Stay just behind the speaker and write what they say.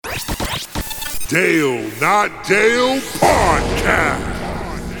Dale Not Dale Podcast.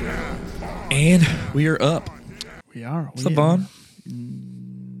 And we are up. We are. What's up, Vaughn?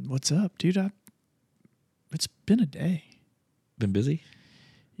 What's up, dude? It's been a day. Been busy?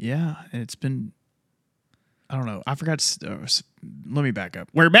 Yeah, and it's been, I don't know. I forgot to, let me back up.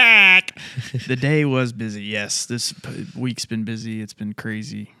 We're back. The day was busy. Yes, this week's been busy. It's been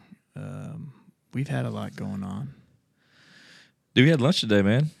crazy. We've had a lot going on. Dude, we had lunch today,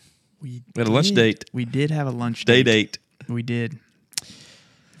 man. We had a lunch date. We did have a lunch Day date. date. We did.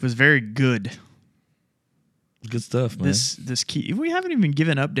 It was very good. Good stuff, man. This keto. We haven't even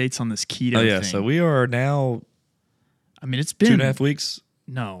given updates on this keto thing. So we are now I mean, it's been 2.5 weeks.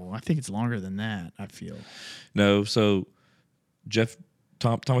 No, I think it's longer than that, I feel. No, so Thomas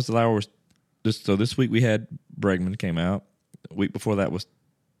DeLauer was this week we had Bregman came out. The week before that was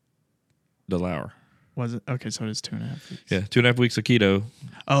DeLauer. Was it? Okay, so it is 2.5 weeks. Yeah, 2.5 weeks of keto.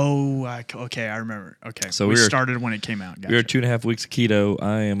 Oh, okay, I remember. Okay, So we we were- started when it came out. Gotcha. We were 2.5 weeks of keto.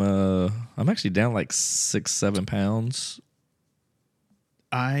 I'm actually down like 6-7 pounds.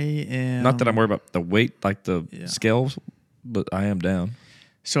 I am. Not that I'm worried about the weight, like the Yeah. scales, but I am down.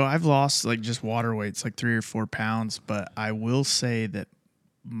 So I've lost like just water weight. It's like 3 or 4 pounds, but I will say that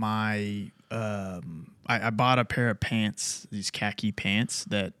my I bought a pair of pants, these khaki pants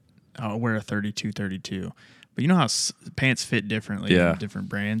that I'll wear a 32. But you know how pants fit differently Yeah. in different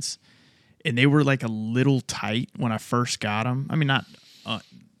brands? And they were like a little tight when I first got them. I mean, not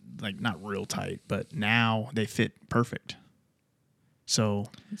real tight, but now they fit perfect. So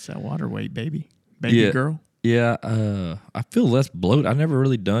it's that water weight, baby girl. Yeah, I feel less bloated. I've never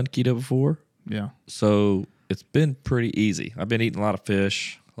really done keto before, Yeah. so it's been pretty easy. I've been eating a lot of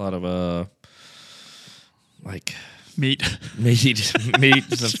fish, a lot of like Meat. meat.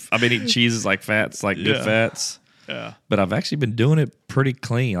 I've been eating cheeses, like fats, like good Yeah. fats. Yeah. But I've actually been doing it pretty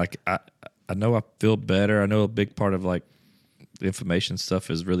clean. Like I know I feel better. I know a big part of like the inflammation stuff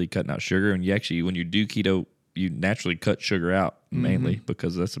is really cutting out sugar. And you actually, when you do keto, you naturally cut sugar out mainly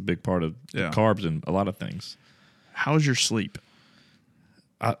because that's a big part of the carbs and a lot of things. How's your sleep?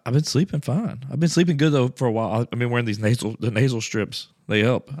 I've been sleeping fine. I've been sleeping good though for a while. I've been wearing these nasal strips. They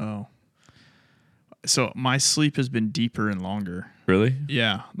help. Oh. So my sleep has been deeper and longer. Really?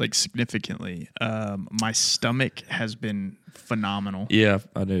 Yeah, like significantly. My stomach has been phenomenal. Yeah,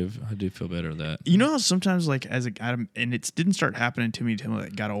 I do feel better with that. You know how sometimes, like, as a guy, and it didn't start happening to me until I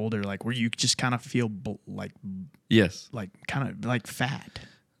got older, like, where you just kind of feel Yes. kind of like fat.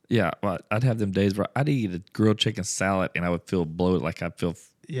 Yeah. Well, I'd have them days where I'd eat a grilled chicken salad and I would feel bloated, like I'd feel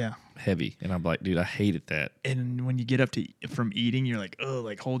Yeah. heavy. And I'm like, dude, I hated that. And when you get up from eating, you're like, oh,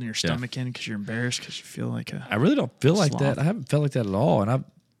 like holding your stomach in because you're embarrassed because you feel like I really don't feel like sloth. that. I haven't felt like that at all. And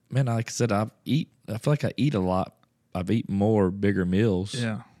like I said, I feel like I eat a lot. I've eaten more bigger meals.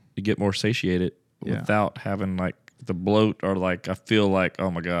 Yeah. To get more satiated without having like the bloat or like I feel like,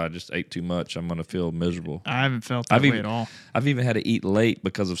 oh my God, I just ate too much. I'm going to feel miserable. I haven't felt that way at all. I've even had to eat late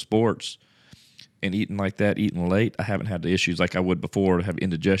because of sports and eating like that, eating late. I haven't had the issues like I would before to have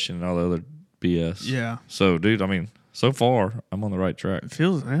indigestion and all the other BS. Yeah. So, dude, I mean, so far I'm on the right track. It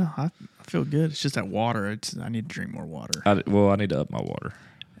feels, I feel good. It's just that water. I need to drink more water. I need to up my water.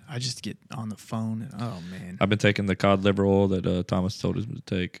 I just get on the phone and oh man, I've been taking the cod liver oil that Thomas told us to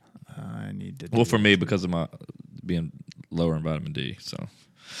take. I need to. Well, for me, because of my being lower in vitamin D. So,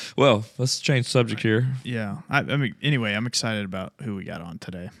 well, let's change subject here. Yeah, I mean, anyway, I'm excited about who we got on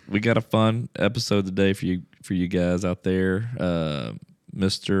today. We got a fun episode today for you guys out there.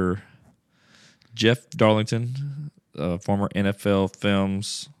 Mr. Jeff Darlington, former NFL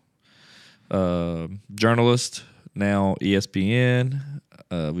Films journalist, now ESPN.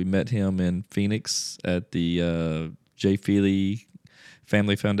 We met him in Phoenix at the Jay Feely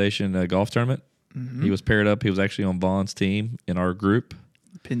Family Foundation golf tournament. Mm-hmm. He was paired up. He was actually on Vaughn's team in our group.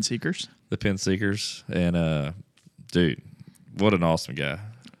 Pin Seekers. The Pin Seekers. And, dude, what an awesome guy.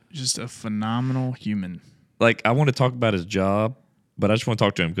 Just a phenomenal human. Like, I want to talk about his job, but I just want to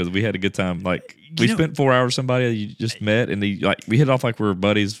talk to him because we had a good time. Like, we spent 4 hours with somebody that you just met, and we hit off like we were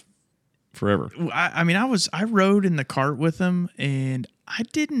buddies forever. I rode in the cart with him, and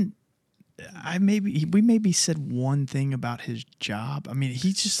we maybe said one thing about his job. I mean,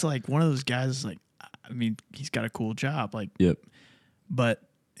 he's just like one of those guys. Like, I mean, he's got a cool job. Like, yep. But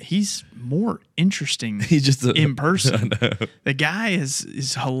he's more interesting. He's just in person. I know. The guy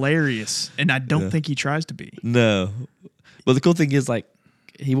is hilarious, and I don't think he tries to be. No, but the cool thing is like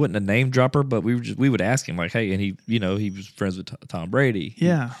he wasn't a name dropper, but we would ask him like, hey, and he was friends with Tom Brady.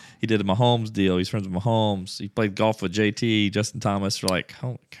 Yeah, he did a Mahomes deal. He's friends with Mahomes. He played golf with JT, Justin Thomas. We're like,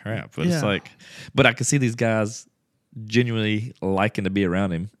 holy crap! But it's like, but I can see these guys genuinely liking to be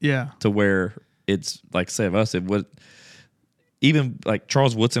around him. Yeah, to where it's like say of us, it would even like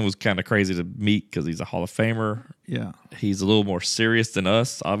Charles Woodson was kind of crazy to meet because he's a Hall of Famer. Yeah. He's a little more serious than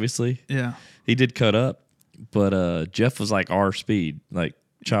us, obviously. Yeah. He did cut up, but Jeff was like our speed, like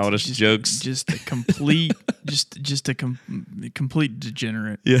childish jokes. Just a complete, complete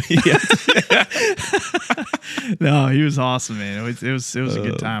degenerate. Yeah. No, he was awesome, man. It was a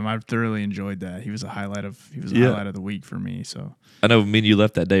good time. I thoroughly enjoyed that. He was a highlight of the week for me. So I know me and you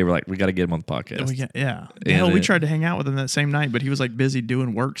left that day. We're like, we got to get him on the podcast. Hell, we tried to hang out with him that same night, but he was like busy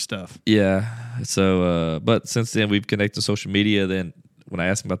doing work stuff. Yeah. So, but since then we've connected social media. Then when I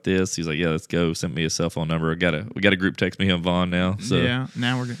asked him about this, he's like, "Yeah, let's go." Sent me his cell phone number. We got a group text me and Vaughn now. So yeah,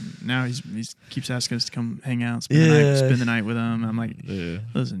 now he keeps asking us to come hang out, spend the night with him. I'm like,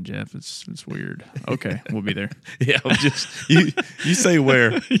 listen, Jeff, it's weird. Okay, we'll be there. Yeah, you say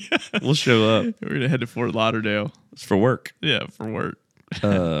where. We'll show up. We're gonna head to Fort Lauderdale. It's for work. Yeah, for work.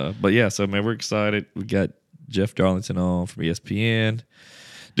 But yeah, so man, we're excited. We got Jeff Darlington on from ESPN.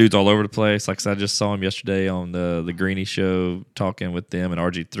 Dude's all over the place. Like I said, I just saw him yesterday on the Greeny show talking with them and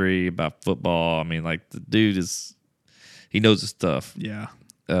RG3 about football. I mean, like the dude he knows his stuff. Yeah.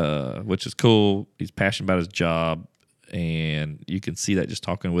 Which is cool. He's passionate about his job, and you can see that just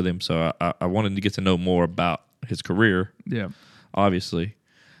talking with him. So I wanted to get to know more about his career. Yeah. Obviously.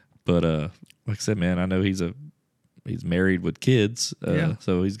 But like I said, man, I know he's married with kids.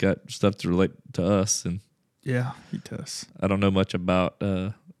 So he's got stuff to relate to us, and yeah, he does. I don't know much about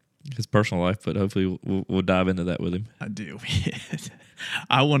his personal life, but hopefully we'll dive into that with him. I do.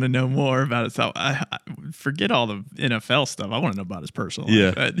 I want to know more about it. So I forget all the NFL stuff. I want to know about his personal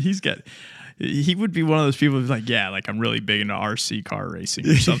life. He would be one of those people who's like, yeah, like I'm really big into RC car racing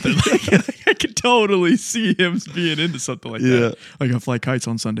or something. Like, I could totally see him being into something like that. Like I fly kites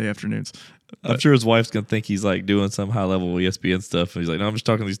on Sunday afternoons. I'm sure his wife's going to think he's like doing some high level ESPN stuff. And he's like, no, I'm just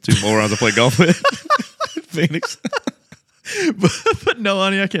talking to these two morons I play golf with. Phoenix. but no,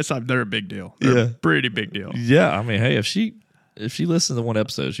 honey, I can't stop. They're a big deal. They're a pretty big deal. Yeah, I mean, hey, if she listens to one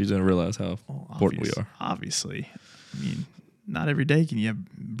episode, she's gonna realize how important we are. Obviously, I mean, not every day can you have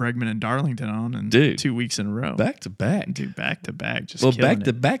Bregman and Darlington on, and 2 weeks in a row, back to back, back to back. Just back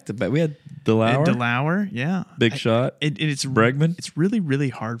to back. We had DeLauer, yeah, big shot. It's Bregman. It's really, really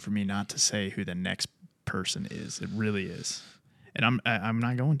hard for me not to say who the next person is. It really is, and I'm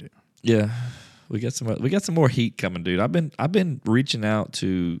not going to. Yeah. We got some more heat coming, dude. I've been reaching out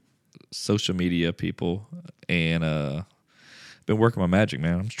to social media people and been working my magic,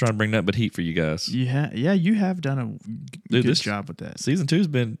 man. I'm just trying to bring nothing but heat for you guys. Yeah, you have done a good job with that. Season 2's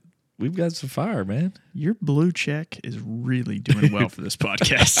we've got some fire, man. Your blue check is really doing well for this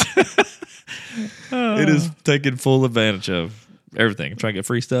podcast. It is taking full advantage of everything. I'm trying to get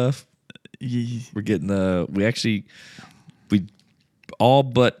free stuff. We're getting we all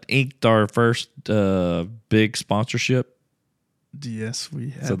but inked our first big sponsorship. Yes,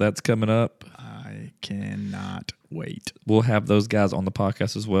 we have. So that's coming up. I cannot wait. We'll have those guys on the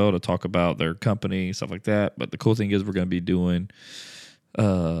podcast as well to talk about their company, stuff like that. But the cool thing is we're going to be doing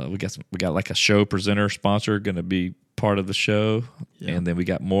we got like a show presenter sponsor going to be part of the show. Yeah. And then we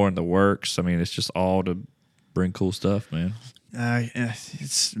got more in the works. I mean, it's just all to bring cool stuff, man.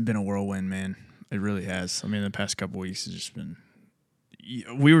 It's been a whirlwind, man. It really has. I mean, the past couple of weeks has just been.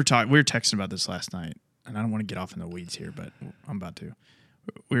 We were texting about this last night, and I don't want to get off in the weeds here, but I'm about to.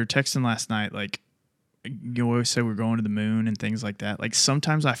 We were texting last night, like, you always say we're going to the moon and things like that. Like,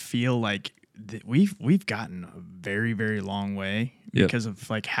 sometimes I feel like we've gotten a very, very long way because of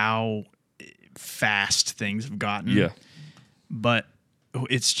like how fast things have gotten. Yeah, but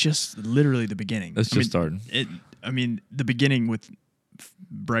it's just literally the beginning. It's just starting. The beginning with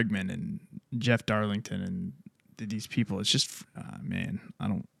Bregman and Jeff Darlington and these people, it's just, man,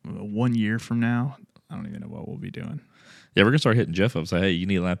 1 year from now, I don't even know what we'll be doing. Yeah, we're going to start hitting Jeff up and say, hey, you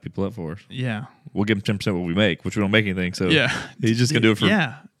need to line people up for us. Yeah. We'll give him 10% what we make, which we don't make anything. So yeah, he's just going to do it for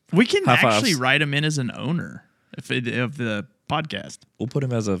we can actually fives. Write him in as an owner of the podcast. We'll put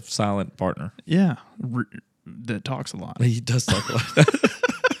him as a silent partner. Yeah. That talks a lot. He does talk a lot.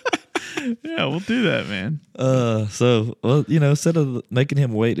 Yeah, we'll do that, man. So, well, instead of making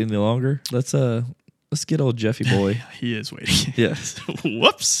him wait any longer, let's get old Jeffy boy. He is waiting. Yes.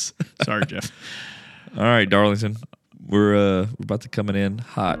 Whoops. Sorry, Jeff. All right, Darlington. We're about to coming in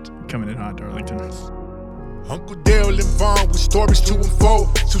hot. Darlington. Uncle Dale and Vaughn with stories to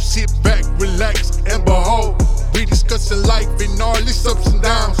unfold. So sit back, relax, and behold. We discussing life and all its ups and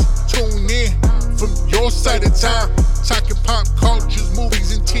downs. Tune in from your side of town. Talking pop cultures,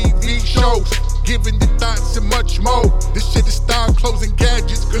 movies, and TV shows. Giving the thoughts and much more. This shit is style, clothes, and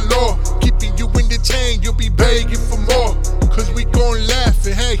gadgets galore. Keeping you entertained, you'll be begging for more. Cause we gon' laugh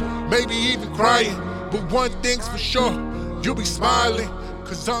and hey, maybe even crying. But one thing's for sure, you'll be smiling.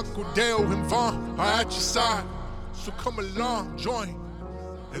 Cause Uncle Dale and Vaughn are at your side. So come along, join,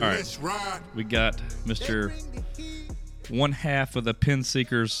 and let's ride. We got Mr. one half of the Pin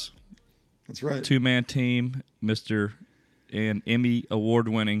Seekers. That's right. 2-man team, Mr. and Emmy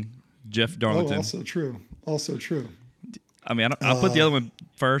award-winning Jeff Darlington. Oh, also true. Also true. I mean, I'll put the other one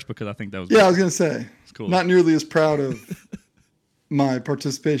first because I think that was Yeah, good. I was going to say. It's cool. Not nearly as proud of my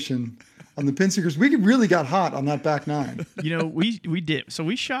participation on the Pin Seekers. We really got hot on that back nine. You know, we did. So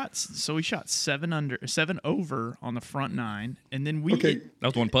we shot 7 over on the front nine, and then we Okay. That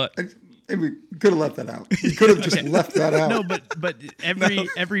was one putt. And we could have left that out. We could have just left that out. No, but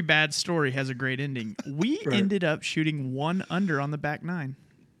every bad story has a great ending. We ended up shooting 1 under on the back nine.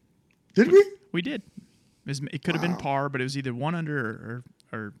 Did we? We did. It could have been par, but it was either 1 under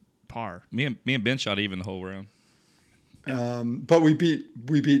or par. Me and Ben shot even the whole round. But we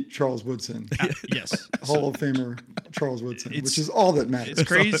beat Charles Woodson, Yes. Hall of Famer Charles Woodson, which is all that matters. It's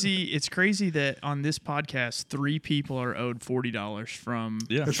crazy. It's crazy that on this podcast, 3 people are owed $40 from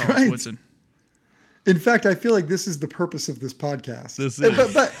That's Charles right. Woodson. In fact, I feel like this is the purpose of this podcast. This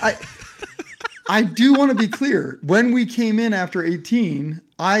is. But I do want to be clear. When we came in after 18,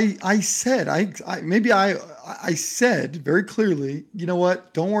 I said very clearly, you know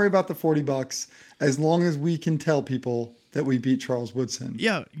what? Don't worry about the $40 as long as we can tell people that we beat Charles Woodson.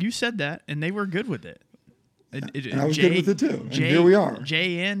 Yeah, you said that, and they were good with it. And I was good with it too. And here we are.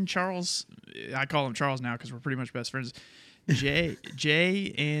 Jay and Charles, I call him Charles now because we're pretty much best friends. Jay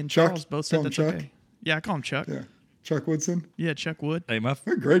and Chuck? Charles both Call said him that's Chuck? okay. Yeah, I call him Chuck. Yeah. Chuck Woodson. Yeah, Chuck Wood. Hey,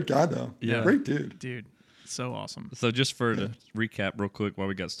 You're a great guy, though. Yeah. Great dude. Dude, so awesome. So just to recap real quick while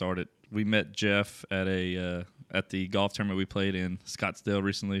we got started, we met Jeff at the golf tournament we played in Scottsdale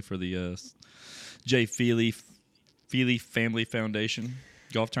recently for the Jay Feely Family Foundation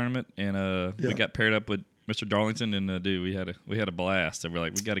golf tournament, and we got paired up with Mr. Darlington, and dude, we had a blast. And we're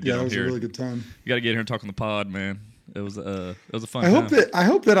like, we got to get Yeah, it on was here. a really good time. We got to get here and talk on the pod, man. It was a fun. I time.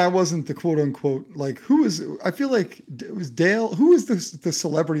 hope that I wasn't the quote unquote like who was. I feel like it was Dale. Who was the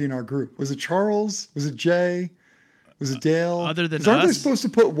celebrity in our group? Was it Charles? Was it Jay? Was it Dale? Other than aren't they us? supposed to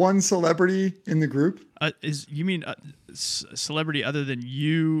put one celebrity in the group? You mean celebrity other than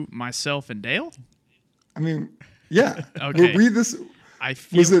you, myself, and Dale? I mean, yeah. Okay. Were we this? I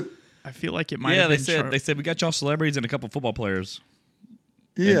feel like it might have been they said we got y'all celebrities and a couple football players.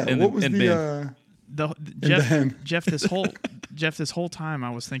 Yeah. And what was and the? Jeff this whole time I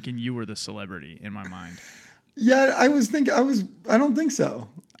was thinking you were the celebrity in my mind. Yeah, I don't think so.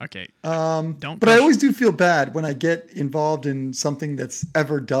 Okay. But I always do feel bad when I get involved in something that's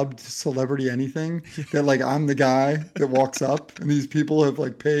ever dubbed celebrity anything. That like I'm the guy that walks up and these people have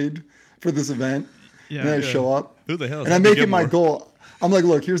like paid for this event. Yeah, and I show up. Who the hell is And I Happy make it my Gilmore? goal. I'm like,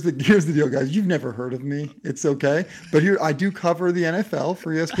 look, here's the deal, guys. You've never heard of me. It's okay. But here I do cover the NFL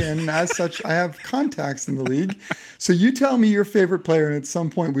for ESPN, and as such, I have contacts in the league. So you tell me your favorite player, and at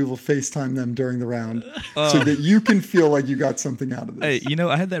some point we will FaceTime them during the round so that you can feel like you got something out of this. Hey,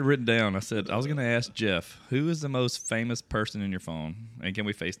 I had that written down. I said I was going to ask Jeff, who is the most famous person in your phone, and can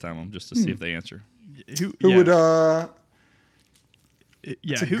we FaceTime them just to see if they answer? Who would Yeah,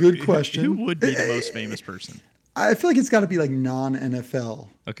 It's a good question. Who would be the most famous person? I feel like it's got to be like non-NFL.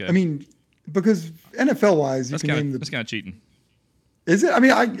 Okay. I mean, because NFL-wise, you That's can name kind of cheating. Is it? I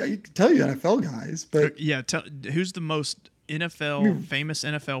mean, I can tell you NFL guys, but Yeah, who's the most famous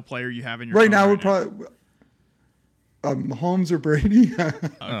NFL player you have in your right phone now we're right probably Mahomes or Brady. Oh,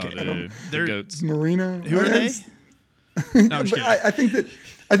 Okay. dude. They're- The goats. Marina. Who are they? It's- No, I'm just But kidding.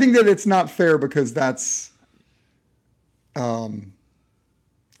 I think that it's not fair because that's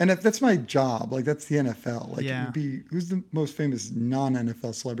and that's my job. Like that's the NFL. Like it Yeah. would be who's the most famous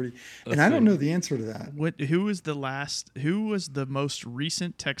non-NFL celebrity? Let's And I don't see. know the answer to that. Who was the most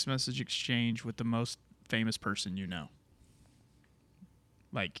recent text message exchange with the most famous person you know?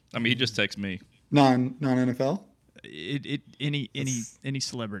 Like I mean, he just texted me. Non-NFL? any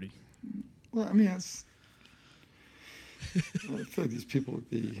celebrity. Well, I mean, that's I feel like these people would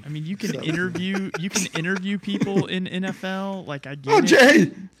be. I mean, you can So- interview people in NFL. Like I get Oh, it.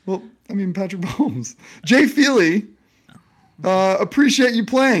 Jay. Well, I mean, Patrick Mahomes. Jay Feely. Appreciate you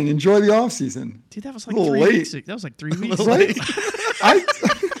playing. Enjoy the off season. Dude, that was like A little 3 late. weeks ago. That was like 3 weeks Right? ago.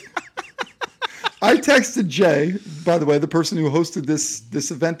 I texted Jay, by the way, the person who hosted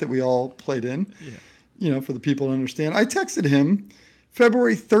this event that we all played in. Yeah. You know, for the people to understand. I texted him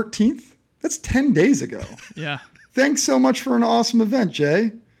February 13th. That's 10 days ago. Yeah. Thanks so much for an awesome event,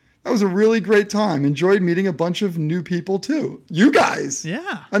 Jay. That was a really great time. Enjoyed meeting a bunch of new people too. You guys.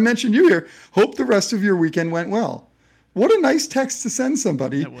 Yeah. I mentioned you here. Hope the rest of your weekend went well. What a nice text to send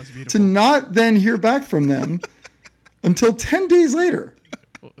somebody That was beautiful. to not then hear back from them until 10 days later.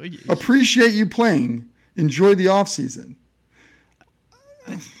 Appreciate you playing. Enjoy the off season.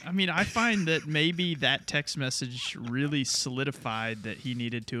 I mean, I find that maybe that text message really solidified that he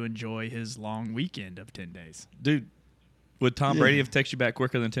needed to enjoy his long weekend of 10 days. Dude, would Tom Brady have texted you back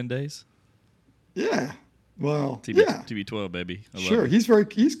quicker than 10 days? Yeah. Well, TB, TB12, baby. I love sure.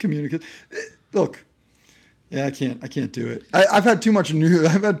 it. He's communicative. Look, yeah, I can't do it. I've had too much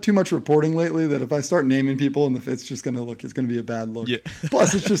I've had too much reporting lately that if I start naming people and it's just going to be a bad look. Yeah.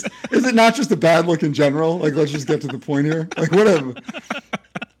 Plus, is it not just a bad look in general? Like, let's just get to the point here. Like,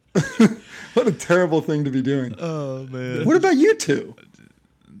 what a terrible thing to be doing. Oh, man. What about you two?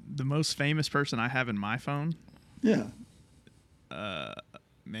 The most famous person I have in my phone, Yeah.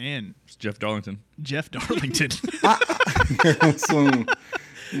 man, It's Jeff Darlington. Jeff Darlington. So,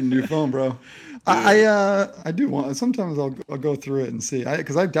 new phone, bro. I do want. Sometimes I'll go through it and see.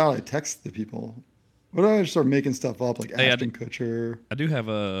 Because I doubt I text the people. What do I start making stuff up like Hey, Ashton Kutcher? I do have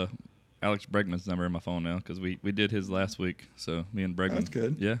Alex Bregman's number in my phone now because we did his last week. So me and Bregman. That's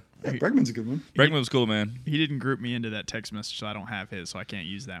good. Yeah. Yeah, Bregman's a good one. Bregman was cool, man. He didn't group me into that text message, so I don't have his, so I can't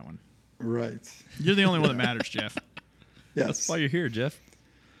use that one. Right. You're the only one that matters, Jeff. Yes. That's why you're here, Jeff.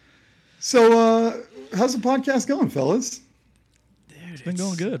 So, how's the podcast going, fellas? Dude, It's been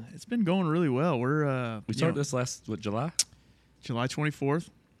going good. It's been going really well. We're We started this July? July 24th,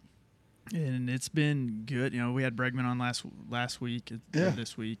 and it's been good. You know, we had Bregman on last week. Yeah.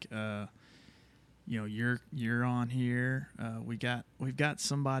 This week. You know, you're on here. We've got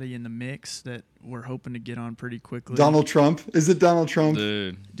somebody in the mix that we're hoping to get on pretty quickly. Donald Trump? Is it Donald Trump?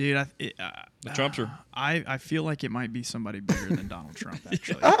 Dude. Dude, The Trumps are. I feel like it might be somebody bigger than Donald Trump.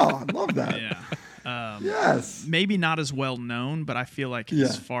 Actually, Oh, I love that. yeah. Yes. Maybe not as well known, but I feel like Yeah.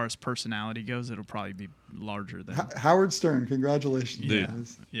 as far as personality goes, it'll probably be larger than. Howard Stern, congratulations. Dude.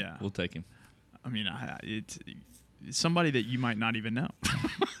 guys. Yeah. We'll take him. I mean, it's somebody that you might not even know.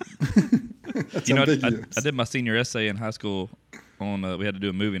 That's You know, ambiguous. I did my senior essay in high school on, we had to do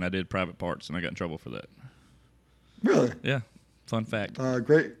a movie, and I did private parts, and I got in trouble for that. Really? Yeah. Fun fact.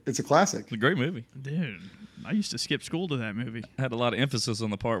 Great. It's a classic. It's a great movie. Dude, I used to skip school to that movie. I had a lot of emphasis on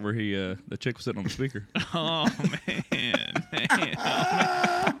the part where the chick was sitting on the speaker. Oh, man.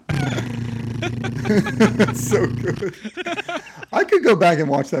 That's so good. I could go back and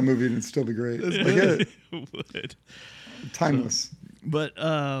watch that movie and it'd still be great. Like, It would. timeless. But,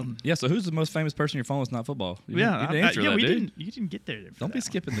 Yeah, so who's the most famous person in your phone that's not football? You yeah, didn't answer that, we dude. didn't get there. for Don't be that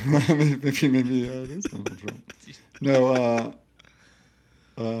skipping the maybe it is Donald Trump. No,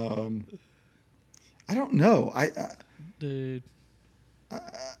 I don't know. dude.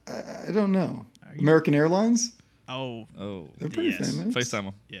 I don't know. Are you- American Airlines? one. Oh, Oh. They're pretty Yes. famous. FaceTime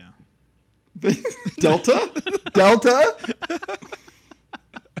him. yeah. Delta? Delta?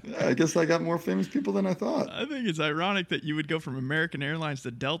 Yeah, I guess I got more famous people than I thought. I think it's ironic that you would go from American Airlines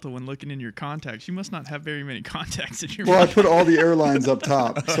to Delta when looking in your contacts. You must not have very many contacts in your Well, I put all the airlines up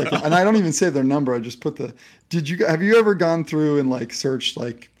top, and I don't even say their number. I just put the. Have you ever gone through and like searched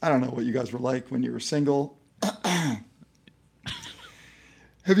like I don't know what you guys were like when you were single?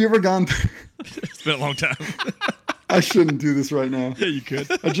 Have you ever gone? It's been a long time. I shouldn't do this right now. Yeah, you could.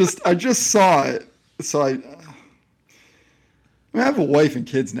 I just saw it, so I have a wife and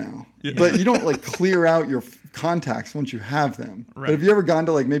kids now, but you don't like clear out your contacts once you have them. Right. But have you ever gone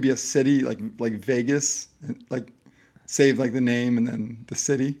to like maybe a city like Vegas, and, like save like the name and then the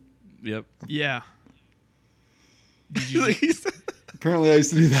city? Yep. Yeah. Apparently, I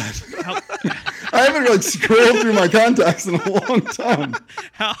used to do that. How, I haven't like scrolled through my contacts in a long time.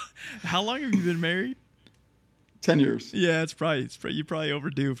 how long have you been married? 10 years. Yeah, it's probably you probably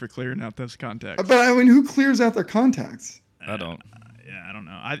overdue for clearing out those contacts. But I mean, who clears out their contacts? I don't. Yeah, I don't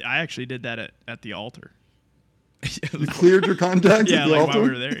know. I actually did that at the altar. You cleared your contacts Yeah, at the like altar? while we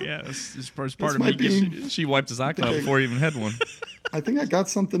were there. Yeah, it's part of me. might be- getting- She wiped his iCloud before he even had one. I think I got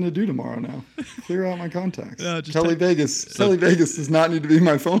something to do tomorrow now. Clear out my contacts. Yeah, just Kelly Vegas. Kelly Vegas does not need to be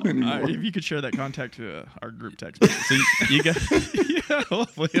my phone anymore. if you could share that contact to our group text. message. So you got. Yeah,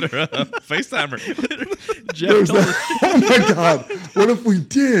 we'll hit her up. FaceTime her. Jeff There's told that. Oh my God. What if we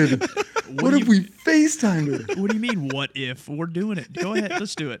did? What do if we FaceTimed her? What do you mean, what if? We're doing it. Go ahead.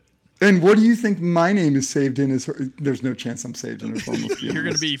 Let's do it. And what do you think my name is saved in? There's no chance I'm saved in her phone. Let's be You're going to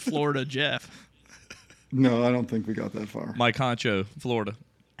honest. be Florida Jeff. No, I don't think we got that far. Mike Honcho, Florida.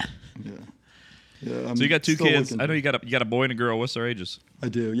 Yeah. Yeah. So you got two still kids. looking. I know you got a boy and a girl. What's their ages? I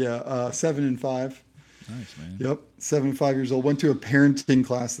do. Yeah. 7 and 5. Nice, man. Yep. 7 and 5 years old. Went to a parenting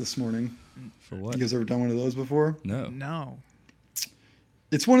class this morning. For what? You guys ever done one of those before? No. No.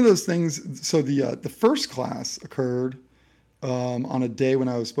 It's one of those things. So the first class occurred on a day when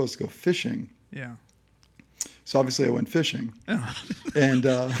I was supposed to go fishing. Yeah. So obviously I went fishing, Oh. and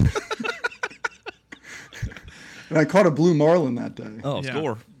and I caught a blue marlin that day, Oh, Yeah.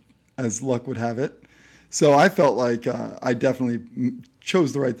 score. as luck would have it. So I felt like I definitely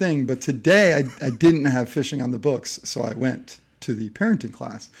chose the right thing. But today I didn't have fishing on the books, so I went to the parenting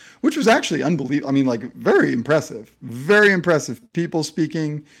class, which was actually unbelievable. I mean, like very impressive people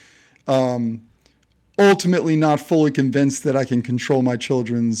speaking. Ultimately, not fully convinced that I can control my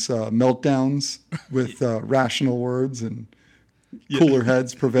children's meltdowns with rational words and cooler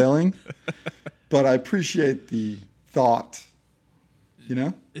heads prevailing. But I appreciate the thought, you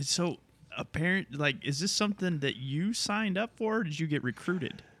know? So, is this something that you signed up for, or did you get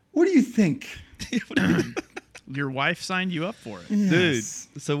recruited? What do you think? Your wife signed you up for it. Yes.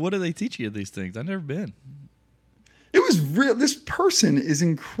 Dude, so what do they teach you these things? I've never been. It was real. This person is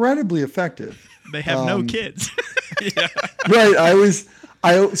incredibly effective. They have no kids. Right.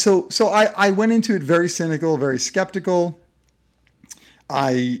 I went into it very cynical, very skeptical.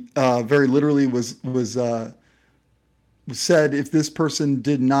 I very literally was said, if this person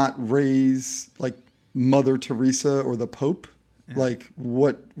did not raise like Mother Teresa or the Pope, like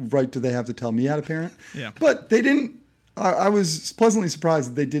what right do they have to tell me how to parent? Yeah. But they didn't. I was pleasantly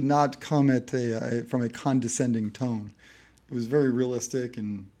surprised that they did not come at from a condescending tone. It was very realistic,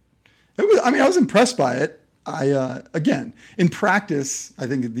 and it was. I mean, I was impressed by it. Again, in practice, I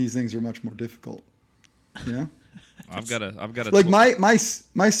think that these things are much more difficult. You know. I've got a Like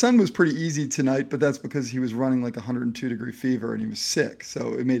my son was pretty easy tonight, but that's because he was running like 102-degree fever and he was sick,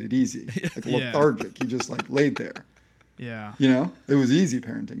 so it made it easy. Like Yeah. lethargic. He just like laid there. Yeah. You know, it was easy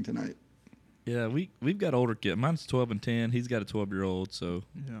parenting tonight. Yeah, we've got older kids. Mine's 12 and 10. He's got a 12-year-old. So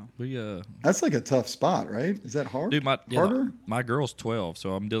Yeah. we That's like a tough spot, right? Is that hard? dude, Harder? my girl's 12,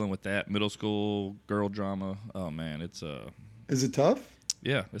 so I'm dealing with that middle school girl drama. Oh man, it's Is it tough?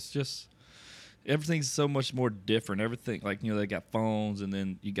 yeah, it's just everything's so much more different. Everything like they got phones, and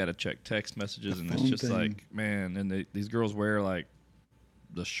then you got to check text messages, and it's phone just thing. like man, and these girls wear like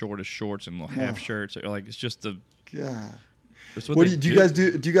the shortest shorts and little half shirts. Like it's just God. it's What they do you guys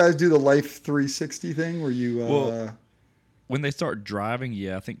do? Do you guys do the Life 360 thing where you? Well, when they start driving,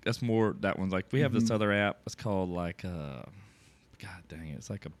 yeah, I think that's more that one's like we have this other app. It's called like God dang it, it's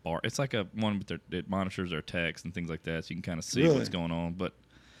like a bar. It's like a one with it monitors their text and things like that, so you can kind of see Really? what's going on. But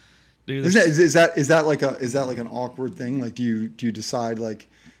dude, is that like an awkward thing? Like, do you decide like?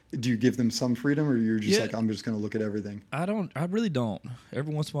 Do you give them some freedom, or you're just Yeah. like, I'm just going to look at everything? I really don't.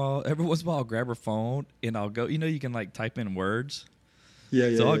 Every once in a while, I'll grab her phone and I'll go. You can like type in words.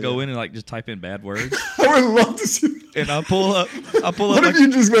 Yeah. So I'll go in and like just type in bad words, I would love to see. and I'll pull up. What like, if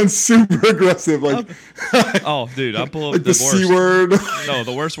you just went super aggressive, like oh, dude, I'll pull up like the the worst. C word? No,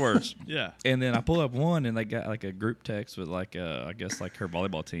 the worst words. Yeah. And then I pull up one, and they got like a group text with like I guess like her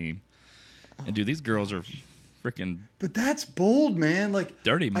volleyball team. And dude, these girls are freaking But that's bold, man. Like,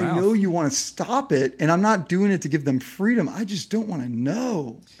 dirty mouth. I know you want to stop it, and I'm not doing it to give them freedom. I just don't want to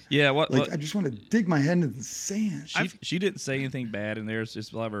know. Yeah, I just want to dig my head into the sand. she didn't say anything bad in there. It's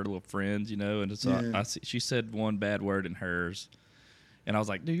just a lot of her little friends, and so Yeah. she said one bad word in hers, and I was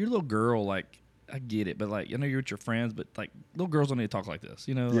like, dude, you're a little girl, like I get it, but like I know you're with your friends, but like little girls don't need to talk like this,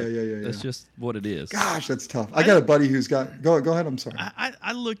 Yeah. That's just what it is. Gosh, that's tough. I got a buddy who's got. Go ahead. I'm sorry.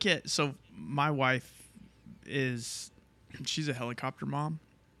 I look at my wife she's a helicopter mom,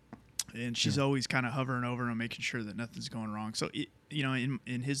 and she's always kind of hovering over and making sure that nothing's going wrong. So in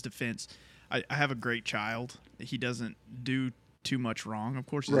his defense, I have a great child. He doesn't do too much wrong. Of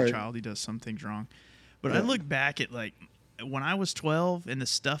course, he's Right. a child. He does some things wrong, but I Yeah. look back at like when I was 12 and the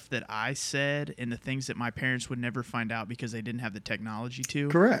stuff that I said and the things that my parents would never find out because they didn't have the technology to.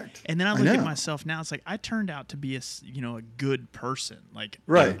 Correct. And then I look at know. myself now. It's like I turned out to be a good person. Like,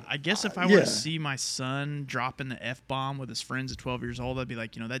 Right. I guess if I were Yeah. to see my son dropping the F-bomb with his friends at 12 years old, I'd be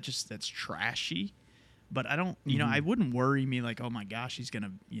like, that's trashy. But I don't, I wouldn't worry me like, oh my gosh, he's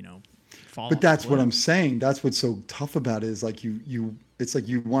gonna, fall. But off the that's what cliff. I'm saying. That's what's so tough about it is like it's like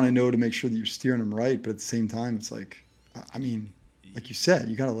you want to know to make sure that you're steering them right, but at the same time, it's like, I mean, like you said,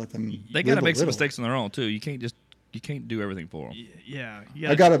 you got to let them. They got to live a make some little. mistakes on their own too. You can't do everything for them. Yeah.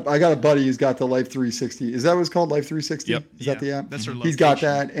 I got a buddy who's got the Life 360. Is that what it's called? Life 360? Yep. Is that the app? That's her He's got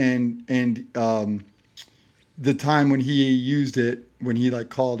location. that, and the time when he used it, when he like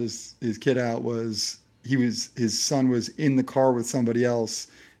called his kid out, was his son was in the car with somebody else,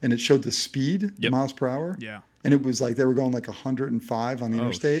 and it showed the speed, the Yep. miles per hour. Yeah. And it was like they were going like 105 on the Oh,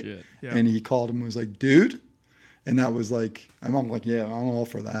 interstate. shit. Yeah. And he called him and was like, dude. And that was like, I'm like, yeah, I'm all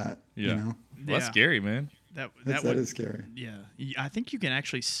for that. Yeah. You know? Well, that's Yeah. scary, man. That is scary. Yeah, I think you can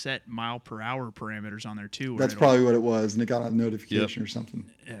actually set mile per hour parameters on there too. That's probably what it was, and it got a notification or something.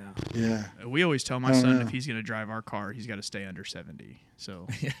 Yeah. Yeah. We always tell my son if he's going to drive our car, he's got to stay under 70. So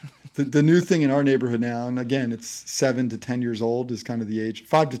the new thing in our neighborhood now, and again, it's 7 to 10 years old is kind of the age.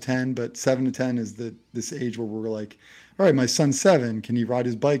 5 to 10, but 7 to 10 is this age where we're like, all right, my son's 7. Can he ride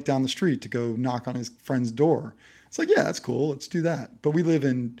his bike down the street to go knock on his friend's door? It's like, yeah, that's cool. Let's do that. But we live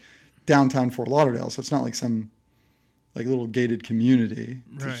in downtown Fort Lauderdale, so it's not like some like little gated community.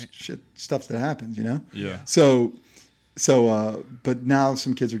 Right. Stuff that happens, you know? Yeah. So, but now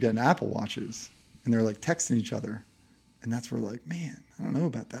some kids are getting Apple Watches and they're like texting each other. And that's where like, man, I don't know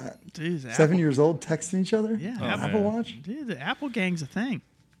about that. Dude, 7 years old texting each other? Yeah. Apple Watch? Dude, the Apple gang's a thing.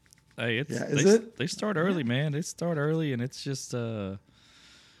 Hey, they start early, man. They start early, and it's just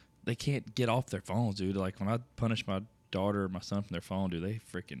they can't get off their phones, dude. Like when I punish my daughter or my son from their phone, dude, they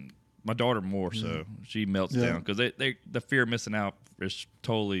freaking my daughter more so she melts down because they the fear of missing out is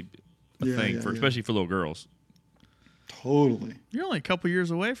totally a thing especially for little girls. Totally. You're only a couple years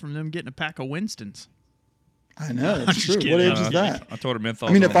away from them getting a pack of Winston's. I know. That's true. What age is that? I told her menthol.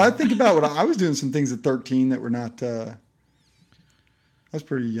 I mean, if I think about what I was doing some things at 13 that were not, I was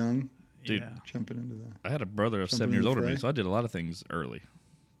pretty young. Dude, jumping into that. I had a brother of 7 years older than me, so I did a lot of things early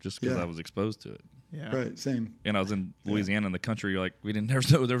just because I was exposed to it. Yeah. Right. Same. And I was in Louisiana in the country. Like there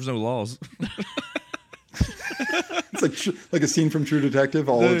was no laws. It's like a scene from True Detective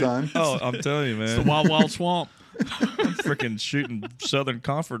all the time. Oh, I'm telling you, man. It's the Wild Wild Swamp. I'm freaking shooting Southern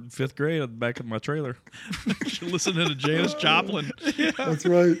Comfort in 5th grade at the back of my trailer. Listening to Janis Joplin. Yeah. That's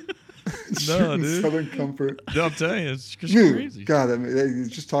right. No, dude. Southern Comfort. No, I'm telling you, it's just Dude, crazy. God,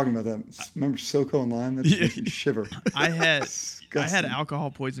 just talking about that. Remember SoCo and Lime? That makes me shiver. I had Disgusting.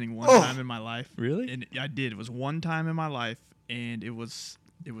 alcohol poisoning one time in my life. Really? And I did. It was one time in my life, and it was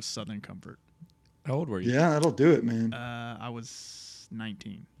Southern Comfort. How old were you? Yeah, that'll do it, man. I was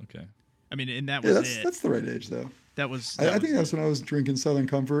 19. Okay. I mean, and that was it. That's the right age, though. That was. I think that's when I was drinking Southern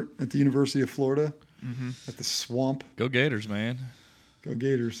Comfort at the University of Florida at the swamp. Go Gators, man. Go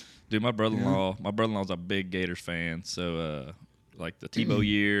Gators. Dude, my brother-in-law's a big Gators fan. So, like the Tebow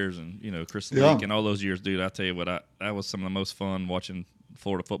years and, Chris Leak and all those years, dude, I tell you what, that was some of the most fun watching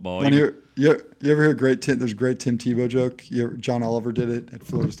Florida football. You ever hear there's a great Tim Tebow joke? John Oliver did it at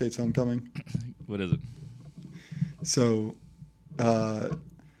Florida State's homecoming. What is it? So,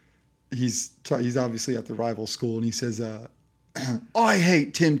 he's obviously at the rival school, and he says, I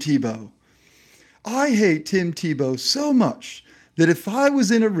hate Tim Tebow. I hate Tim Tebow so much that if I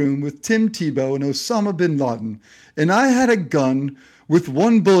was in a room with Tim Tebow and Osama bin Laden, and I had a gun with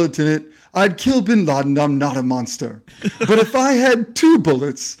one bullet in it, I'd kill bin Laden. I'm not a monster. But if I had 2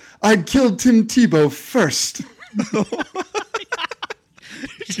 bullets, I'd kill Tim Tebow first.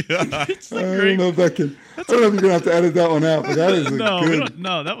 I don't know if I don't know if you're gonna have to edit that one out, but that is good.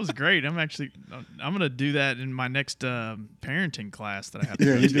 No, that was great. I'm gonna do that in my next parenting class that I have to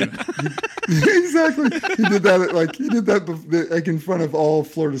Yeah, go he to. did. Exactly. He did that in front of all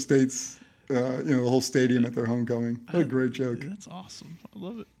Florida State's, the whole stadium at their homecoming. What a great joke. That's awesome. I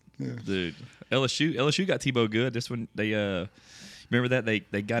love it. Yeah. Dude, LSU got Tebow good. This one, they remember that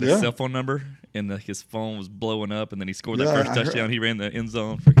they got his cell phone number and his phone was blowing up, and then he scored that first touchdown. He ran the end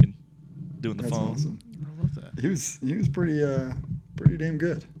zone, freaking doing the phone. Awesome. I love that. He was pretty damn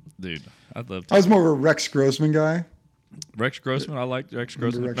good. Dude, I love. I was more of a Rex Grossman guy. Rex Grossman. I liked Rex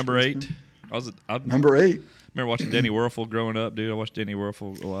Grossman. Rex Number Grossman? 8. I Number 8. remember watching Danny Werfel growing up, dude. I watched Danny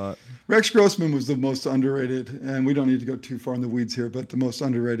Werfel a lot. Rex Grossman was the most underrated, and we don't need to go too far in the weeds here, but the most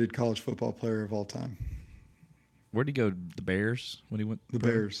underrated college football player of all time. Where'd he go? The Bears when he went. The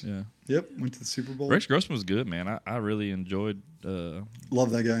Bears. Yeah. Yep, went to the Super Bowl. Rex Grossman was good, man. I really enjoyed.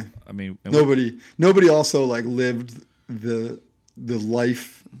 Love that guy. I mean, Nobody also lived the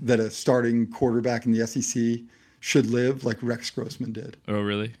life that a starting quarterback in the SEC should live like Rex Grossman did. Oh,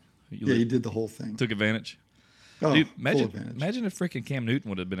 really? He did the whole thing. Took advantage. Oh, Dude, full advantage. imagine if freaking Cam Newton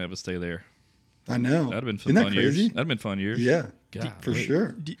would have been able to stay there. I know. That'd have been Isn't fun that years. crazy? That'd have been fun years. Yeah, God, for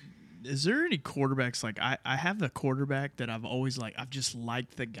sure. Is there any quarterbacks I have the quarterback that I've always I've just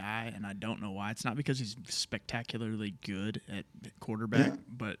liked the guy, and I don't know why. It's not because he's spectacularly good at quarterback,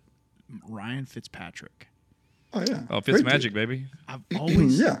 but Ryan Fitzpatrick. Oh yeah. Oh, Fitzmagic, baby. I've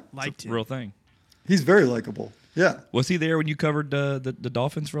always liked It's a him. real thing. He's very likable. Yeah. Was he there when you covered the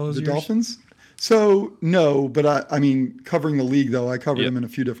Dolphins for all those The years? Dolphins? So no, but I mean covering the league though, I covered him in a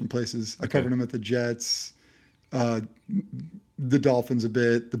few different places. I covered him at the Jets, the Dolphins a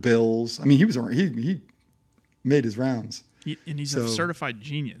bit, the Bills. I mean, he made his rounds. And he's a certified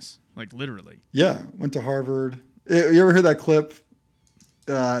genius, literally. Yeah, went to Harvard. You ever heard that clip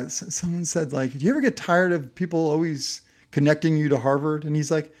someone said like, "Do you ever get tired of people always connecting you to Harvard?" And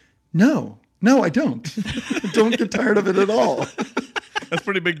he's like, "No, I don't. I don't get tired of it at all." That's a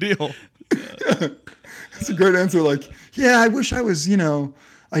pretty big deal. That's a great answer. Like, yeah, I wish I was,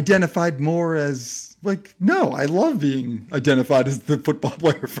 identified more as like, no, I love being identified as the football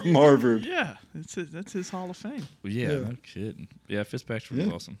player from Harvard. Yeah, that's his Hall of Fame. Well, yeah, no kidding. Yeah, Fitzpatrick was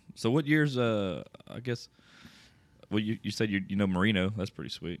awesome. So what years? I guess. Well, you said you know Marino. That's pretty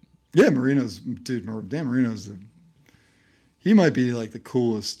sweet. Yeah, Dan Marino's he might be like the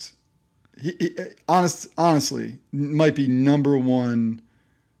coolest. Honestly, might be number one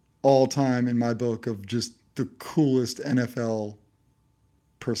all time in my book of just the coolest NFL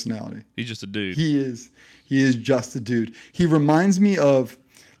personality. He's just a dude. He is just a dude. He reminds me of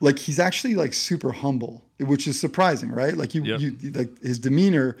like he's actually like super humble, which is surprising, right? Like you like his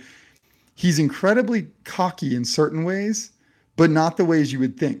demeanor. He's incredibly cocky in certain ways, but not the ways you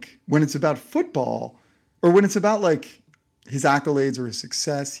would think. When it's about football or when it's about like his accolades or his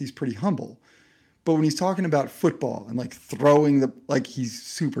success, he's pretty humble. But when he's talking about football and like throwing he's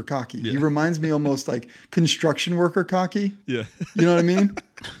super cocky. Yeah. He reminds me almost like construction worker cocky. Yeah. You know what I mean?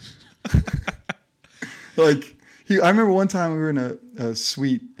 I remember one time we were in a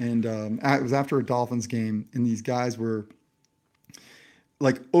suite and it was after a Dolphins game and these guys were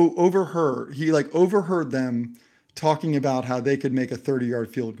overheard them talking about how they could make a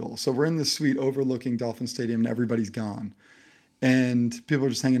 30-yard field goal. So we're in the suite overlooking Dolphin Stadium and everybody's gone. And people are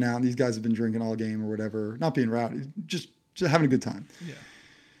just hanging out and these guys have been drinking all game or whatever, not being rowdy, just having a good time. Yeah.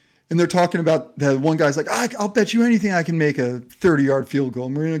 And they're talking about the one guy's like, I'll bet you anything I can make a 30-yard field goal.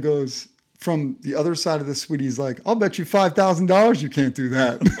 Marina goes from the other side of the suite. He's like, I'll bet you $5,000 you can't do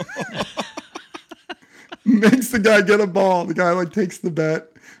that. Makes the guy get a ball. The guy takes the bet,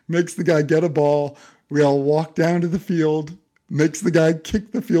 makes the guy get a ball. We all walk down to the field, makes the guy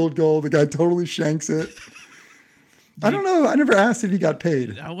kick the field goal. The guy totally shanks it. I don't know. I never asked if he got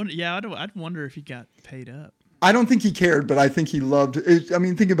paid. I'd wonder if he got paid up. I don't think he cared, but I think he loved it. I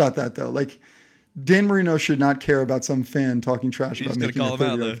mean, think about that though. Like Dan Marino should not care about some fan talking trash about making a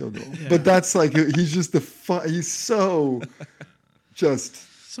 30-yard field goal. Yeah. But that's like he's just he's so just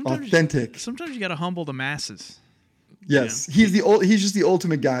authentic. Sometimes you got to humble the masses. Yes, he's just the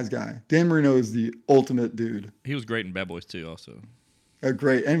ultimate guy's guy. Dan Marino is the ultimate dude. He was great in Bad Boys too, also.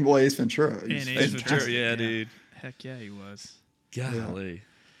 Great, and Ace Ventura. Ace Ventura, yeah, dude. Heck yeah, he was. Golly.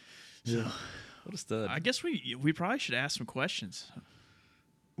 Yeah. So, what a stud. I guess we probably should ask some questions.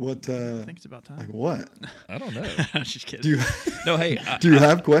 What? I think it's about time. Like what? I don't know. I'm just kidding. Do you, no, hey. Do you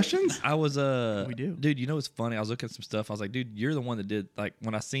have questions? I was we do. Dude, you know what's funny? I was looking at some stuff. I was like, dude, you're the one that did like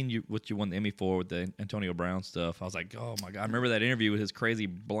when I seen you what you won the Emmy for with the Antonio Brown stuff. I was like, oh my god, I remember that interview with his crazy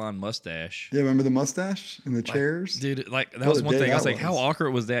blonde mustache. Yeah, remember the mustache and the chairs? Dude, like that was one thing. I was like, how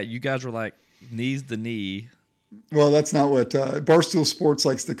awkward was that? You guys were like knees to knee. Well, that's not what Barstool Sports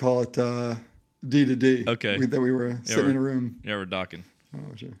likes to call it. D to D. Okay. That we were sitting in a room. Yeah, we're docking.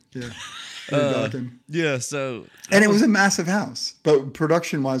 Oh, sure. Yeah. Docking. Yeah, so. And it was a massive house, but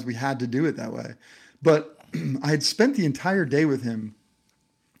production-wise, we had to do it that way. But I had spent the entire day with him.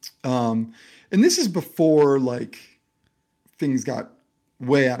 And this is before, things got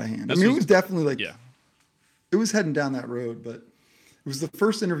way out of hand. It was definitely, it was heading down that road, but it was the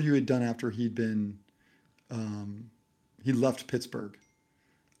first interview he'd done after he'd been, he left Pittsburgh.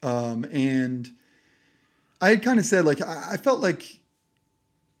 And I had kind of said, I felt like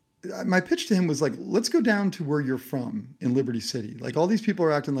my pitch to him was let's go down to where you're from in Liberty City. All these people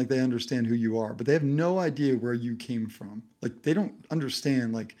are acting like they understand who you are, but they have no idea where you came from. They don't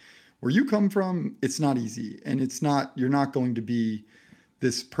understand, where you come from, it's not easy. And you're not going to be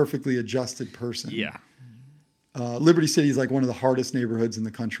this perfectly adjusted person. Yeah. Liberty City is one of the hardest neighborhoods in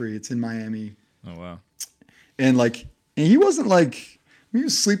the country. It's in Miami. Oh, wow. And he wasn't he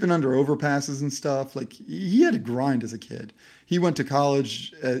was sleeping under overpasses and stuff. He had to grind as a kid. He went to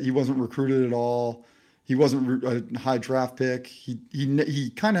college. He wasn't recruited at all. He wasn't a high draft pick.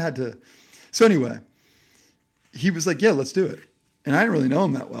 He kind of had to. So anyway, he was like, "Yeah, let's do it." And I didn't really know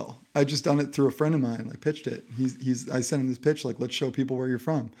him that well. I just done it through a friend of mine. Pitched it. I sent him this pitch. Let's show people where you're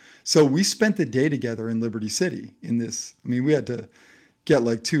from. So we spent the day together in Liberty City. We had to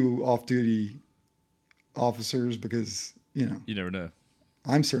get 2 off-duty officers because you never know.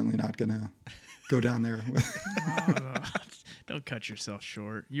 I'm certainly not going to go down there. Don't cut yourself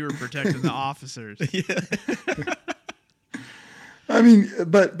short. You were protecting the officers. Yeah.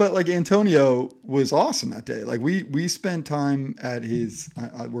 But Antonio was awesome that day. We spent time at his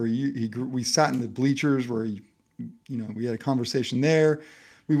where he grew. We sat in the bleachers where we had a conversation there.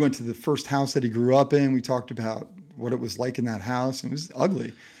 We went to the first house that he grew up in. We talked about what it was like in that house. It was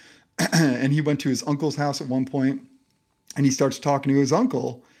ugly. And he went to his uncle's house at one point, and he starts talking to his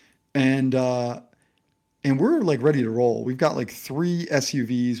uncle, and we're like ready to roll. We've got like 3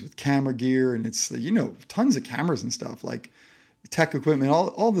 SUVs with camera gear, and it's, tons of cameras and stuff, like tech equipment,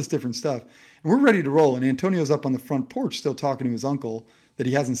 all this different stuff. And we're ready to roll. And Antonio's up on the front porch still talking to his uncle that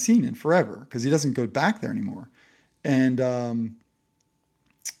he hasn't seen in forever because he doesn't go back there anymore. And I'm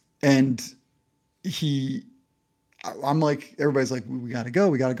like, everybody's like, we got to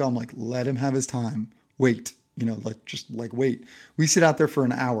go. I'm like, let him have his time. Wait, wait. We sit out there for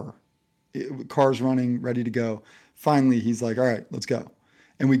an hour. Car's running, ready to go. Finally, he's like, all right, let's go.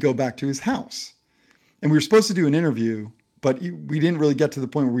 And we go back to his house. And we were supposed to do an interview, but we didn't really get to the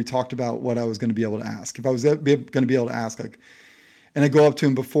point where we talked about what I was going to be able to ask. If I was going to be able to ask, and I go up to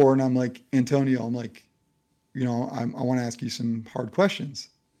him before, and I'm like, Antonio, I'm like, I want to ask you some hard questions.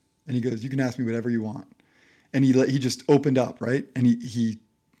 And he goes, you can ask me whatever you want. And he just opened up, right? And he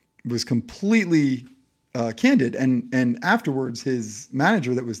was completely candid. And afterwards, his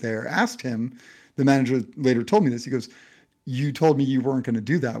manager that was there asked him, the manager later told me this, he goes, you told me you weren't going to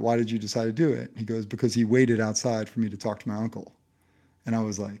do that. Why did you decide to do it? He goes, because he waited outside for me to talk to my uncle. And I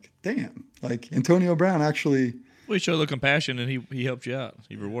was like, damn, like Antonio Brown actually. Well, he showed a little compassion, and he helped you out.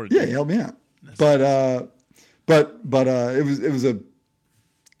 He rewarded you. Yeah, he helped me out. But it was a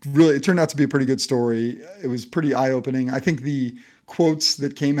really, it turned out to be a pretty good story. It was pretty eye-opening. I think the quotes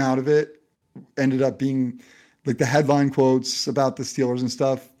that came out of it ended up being like the headline quotes about the Steelers and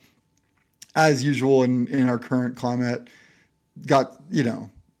stuff, as usual in our current climate, got,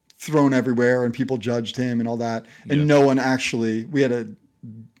 thrown everywhere, and people judged him and all that. And no one actually, we had a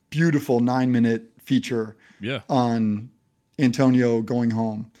beautiful 9-minute feature on Antonio going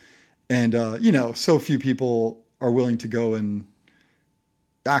home. And, so few people are willing to go and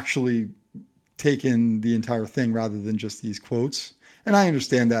actually take in the entire thing rather than just these quotes. And I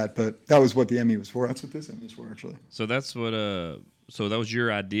understand that, but that was what the Emmy was for. That's what this Emmy was for, actually. So that's what, so that was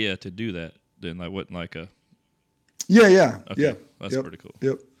your idea to do that. Then like wasn't like a. Yeah. Okay. Yeah. That's pretty cool.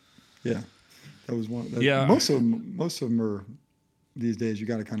 Yep. Yeah. That was one. Yeah. Most of them are these days. You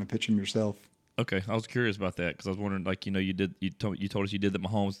got to kind of pitch them yourself. Okay, I was curious about that because I was wondering, like, you told us you did the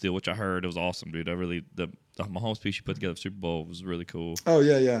Mahomes deal, which I heard it was awesome, dude. The Mahomes piece you put together for Super Bowl was really cool. Oh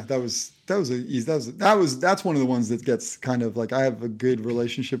yeah. That's one of the ones that gets kind of like, I have a good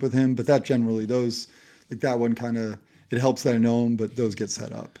relationship with him, but that generally that one kind of, it helps that I know him, but those get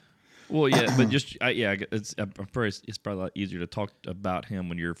set up. Well, yeah, but it's probably a lot easier to talk about him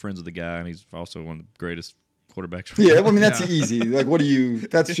when you're friends with the guy, and he's also one of the greatest quarterbacks. Yeah, I mean that's easy. Like,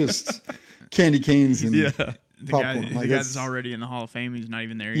 that's just candy canes and popcorn. The guy that's already in the Hall of Fame, he's not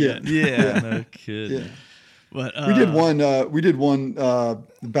even there yet. Yeah, no kidding. Yeah. But we did one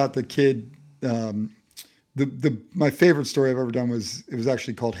about the kid. My favorite story I've ever done was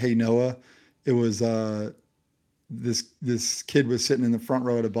actually called Hey Noah. It was this kid was sitting in the front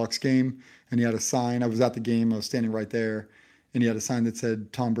row at a Bucs game, and he had a sign. I was at the game. I was standing right there, and he had a sign that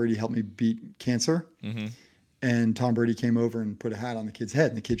said, "Tom Brady helped me beat cancer." Mm-hmm. And Tom Brady came over and put a hat on the kid's head,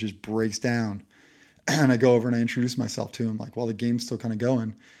 and the kid just breaks down. And I go over and I introduce myself to him, like, while the game's still kind of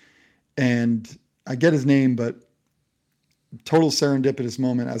going. And I get his name, but total serendipitous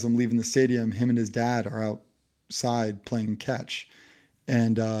moment as I'm leaving the stadium, him and his dad are outside playing catch.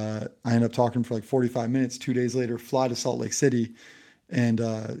 And I end up talking for like 45 minutes. 2 days later, fly to Salt Lake City and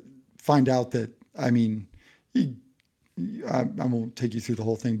find out that, I mean, I won't take you through the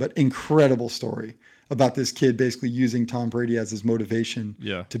whole thing, but incredible story about this kid basically using Tom Brady as his motivation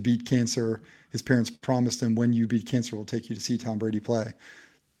to beat cancer. His parents promised him, when you beat cancer, we'll take you to see Tom Brady play.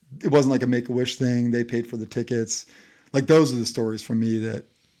 It wasn't like a Make-A-Wish thing. They paid for the tickets. Like, those are the stories from me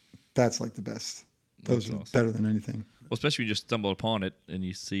that's like the best. Those are awesome. Better than anything. Well, especially when you just stumble upon it and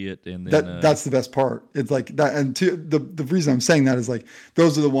you see it, and then that's the best part. It's like that, and the reason I'm saying that is like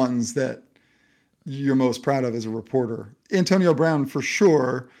those are the ones that you're most proud of as a reporter. Antonio Brown for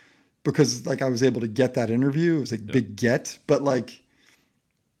sure, because like I was able to get that interview. It was like big get, but like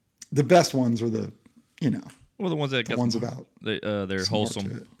the best ones are the the ones that the ones about they're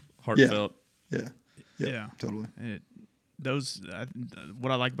wholesome, heartfelt. Yeah, totally.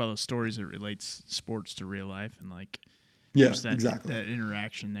 What I like about those stories, it relates sports to real life, and like exactly that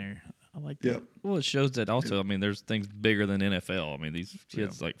interaction there. I like that. Yeah. Well, it shows that also. I mean, there's things bigger than NFL. I mean, these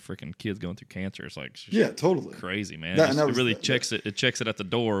kids like freaking kids going through cancer. It's like totally crazy, man. It really checks it. It checks it at the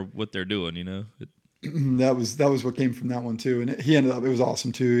door what they're doing. That was what came from that one too, and he ended up. It was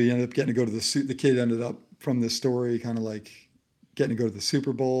awesome too. He ended up getting to go to the kid ended up from this story kind of like getting to go to the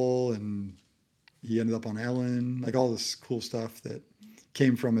Super Bowl, and he ended up on Ellen, like all this cool stuff that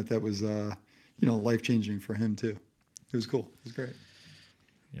came from it. That was life changing for him too. It was cool. It was great.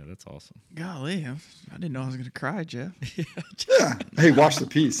 Yeah, that's awesome. Golly, I didn't know I was going to cry, Jeff. Yeah. Hey, watch the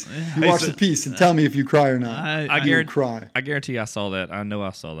piece. You watch the piece and tell me if you cry or not. I You guarantee. cry. I guarantee I saw that. I know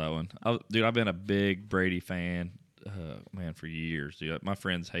I saw that one. Dude, I've been a big Brady fan, man, for years. Dude, my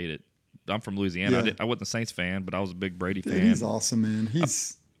friends hate it. I'm from Louisiana. Yeah. I wasn't a Saints fan, but I was a big Brady Dude, fan. he's awesome, man.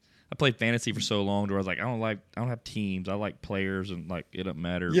 I played fantasy for so long, where I was like, I don't have teams. I like players, and like it doesn't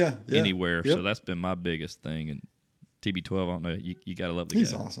matter Yeah. anywhere. Yep. So that's been my biggest thing. And TB12, I don't know. You gotta love the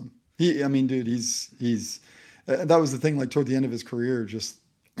He's guy. awesome. Dude, he's that was the thing. Like toward the end of his career, just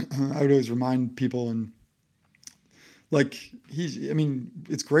I would always remind people, and like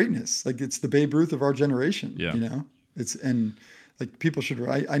it's greatness. Like it's the Babe Ruth of our generation. Yeah. And like people should.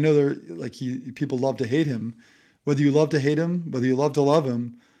 I know they're like people love to hate him. Whether you love to hate him, whether you love to love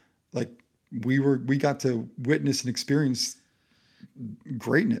him, like we got to witness and experience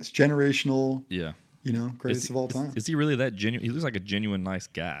greatness, generational. Yeah. Greatest of all time. Is he really that genuine? He looks like a genuine nice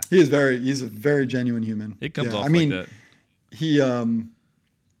guy. He's a very genuine human. It comes off I mean, like that.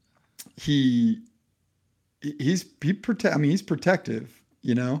 He's protective,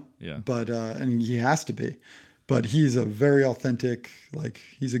 Yeah. but and he has to be, but he's a very authentic, like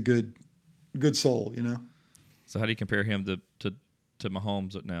he's a good soul, So how do you compare him to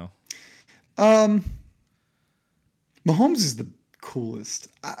Mahomes now? Mahomes is the coolest.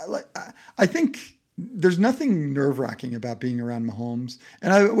 I think there's nothing nerve-wracking about being around Mahomes.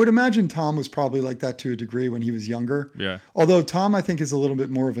 And I would imagine Tom was probably like that to a degree when he was younger. Yeah. Although Tom, I think, is a little bit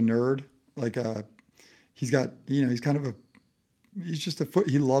more of a nerd. Like he's got, he's kind of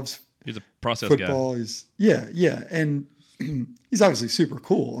he loves He's a process football. guy. Yeah. And he's obviously super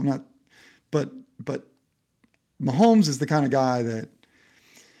cool. But Mahomes is the kind of guy that,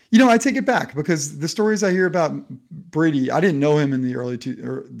 I take it back because the stories I hear about Brady, I didn't know him in the early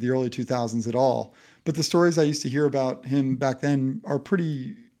 2000s at all, but the stories I used to hear about him back then are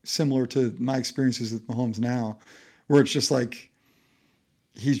pretty similar to my experiences with Mahomes now, where it's just like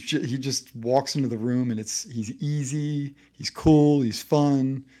he just walks into the room and he's easy, he's cool, he's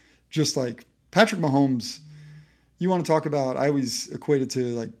fun, just like Patrick Mahomes. You want to talk about? I always equated to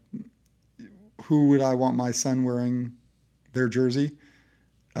like, who would I want my son wearing their jersey?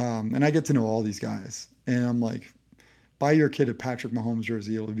 And I get to know all these guys, and I'm like, buy your kid a Patrick Mahomes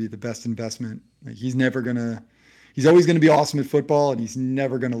jersey. It'll be the best investment. Like he's always going to be awesome at football, and he's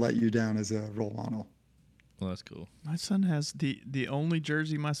never going to let you down as a role model. Well, that's cool. My son has the only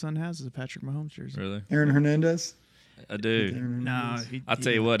jersey my son has is a Patrick Mahomes jersey. Really? Aaron Hernandez? I do. No, I'll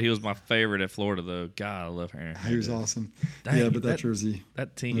tell you what, he was my favorite at Florida, though. God, I love Aaron. He was awesome. Dang, yeah, but that jersey,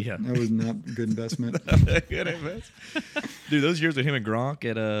 that team, yeah. that was not a good investment. Good investment. Dude, those years with him and Gronk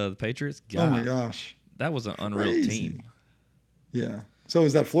at the Patriots, God, Oh my gosh. that was an unreal Crazy. team. Yeah. So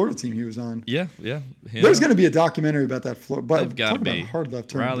was that Florida team he was on? Yeah. Him. There's going to be a documentary about that Florida. But They've got to talk about be. a hard left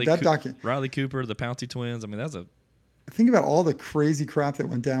turn. Riley, Riley Cooper, the Pouncey twins. I mean, that's a Think about all the crazy crap that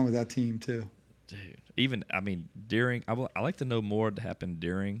went down with that team too. dude. Even during, I like to know more that happened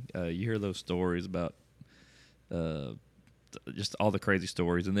during. You hear those stories about just all the crazy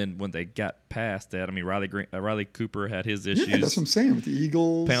stories, and then when they got past that, Riley Cooper had his issues. Yeah, that's what I'm saying with the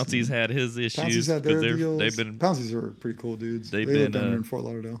Eagles. Pouncey's had his issues. Pouncey's had their 'cause deals. they've been. Pouncey's are pretty cool dudes. They've They live been, down here in Fort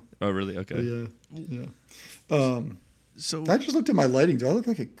Lauderdale. Oh, really? Okay. Yeah. So I just looked at my lighting. Do I look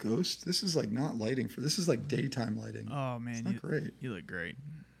like a ghost? This is like not lighting this is like daytime lighting. oh man, It's not great. You look great.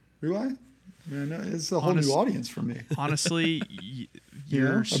 Do I? Yeah, no, it's a whole new audience for me. Honestly, You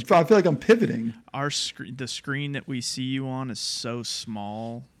your know? I feel like I'm pivoting. the screen that we see you on is so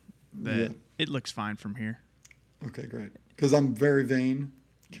small that Yeah. it looks fine from here. Okay, great. Because I'm very vain,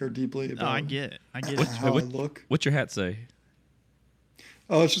 care deeply Oh, about I get it. I get What's- it. how I what- look. What's your hat say?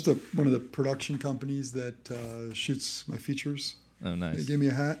 Oh, it's just one of the production companies that shoots my features. Oh, They nice. gave me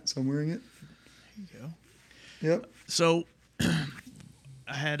a hat, so I'm wearing it. There you go. Yep. So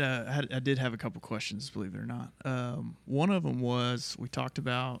I did have a couple questions, believe it or not. One of them was we talked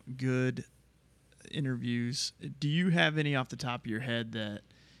about good interviews. Do you have any off the top of your head that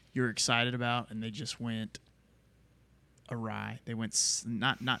you're excited about and they just went awry? They went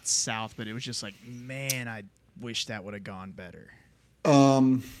not south, but it was just like, man, I wish that would have gone better.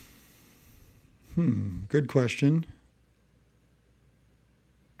 Good question.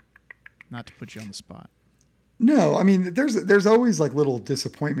 Not to put you on the spot. No, I mean, there's always like little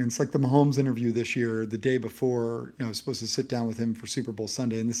disappointments, like the Mahomes interview this year, the day before, I was supposed to sit down with him for Super Bowl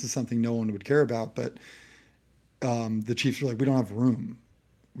Sunday, and this is something no one would care about, but the Chiefs were like, we don't have room.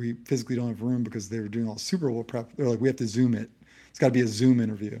 We physically don't have room because they were doing all Super Bowl prep. They're like, we have to Zoom it. It's got to be a Zoom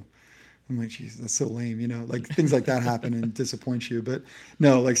interview. I'm like, geez, that's so lame, you know, like things like that happen and disappoint you. But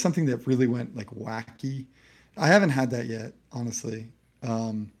no, like something that really went like wacky. I haven't had that yet, honestly.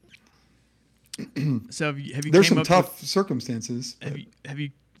 So have you There's came some up tough circumstances. have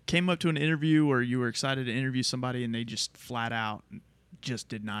you came up to an interview or you were excited to interview somebody and they just flat out just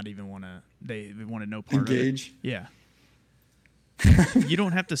did not even want to, they wanted no part Engage? of it? Yeah. You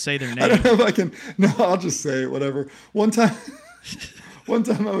don't have to say their I name. don't know if I can. No, I'll just say it. Whatever. One time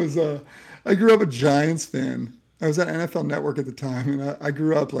I grew up a Giants fan. I was at NFL Network at the time, and I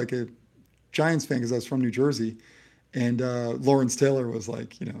grew up like a Giants fan because I was from New Jersey, and Lawrence Taylor was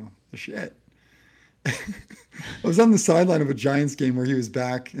like, you know, the shit. I was on the sideline of a Giants game where he was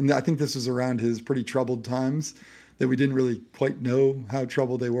back, and I think this was around his pretty troubled times that we didn't really quite know how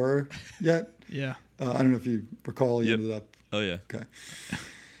troubled they were yet. Yeah. I don't know if you recall. He ended up. Oh yeah. Okay.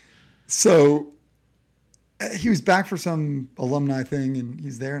 So he was back for some alumni thing, and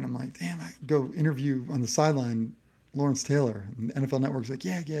he's there, and I'm like, damn, I go interview on the sideline Lawrence Taylor. And NFL Network's like,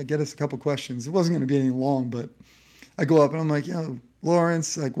 yeah, get us a couple questions. It wasn't going to be anything long, but I go up and I'm like, you know,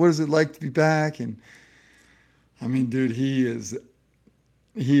 Lawrence, like, what is it like to be back? And I mean, dude, he is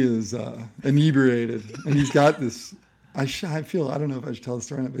inebriated, and he's got this. I don't know if I should tell the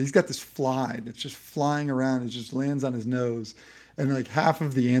story or not, but he's got this fly that's just flying around. It just lands on his nose. And like half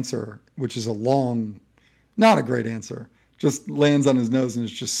of the answer, which is a long, not a great answer, just lands on his nose and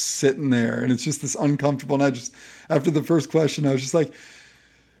it's just sitting there. And it's just this uncomfortable. And after the first question, I was just like,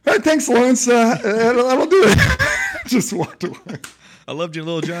 all right, thanks, Lawrence. That'll do it. Just walked away. I loved your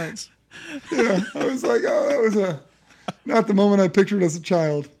little Giants. Yeah. I was like, oh, that was not the moment I pictured as a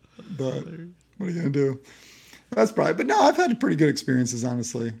child. But what are you going to do? That's probably, but no, I've had pretty good experiences,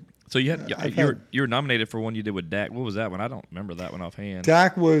 honestly. So you were nominated for one you did with Dak. What was that one? I don't remember that one offhand.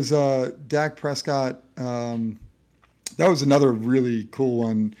 Dak was Dak Prescott. That was another really cool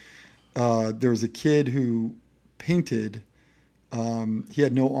one. There was a kid who painted. He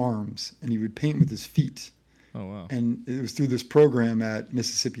had no arms, and he would paint with his feet. Oh wow! And it was through this program at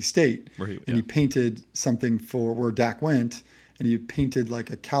Mississippi State, he painted something for where Dak went. And he painted like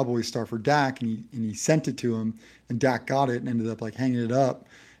a cowboy star for Dak, and he sent it to him, and Dak got it and ended up like hanging it up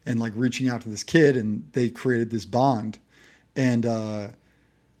and like reaching out to this kid, and they created this bond. And I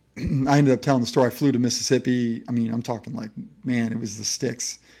ended up telling the story. I flew to Mississippi. I mean, I'm talking like, man, it was the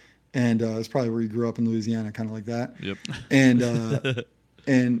sticks, and it's probably where you grew up in Louisiana, kind of like that. Yep.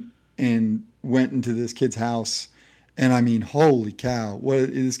 And and went into this kid's house, and I mean, holy cow,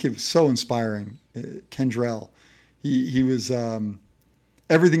 this kid was so inspiring, Kendrell. He was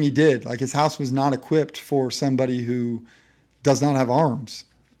everything he did. Like his house was not equipped for somebody who does not have arms.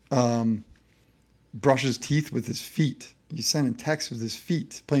 Brushes teeth with his feet. He's sending texts with his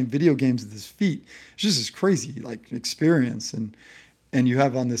feet. Playing video games with his feet. It's just this crazy like experience. And you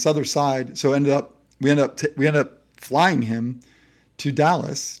have on this other side. So we end up flying him to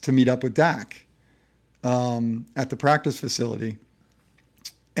Dallas to meet up with Dak at the practice facility.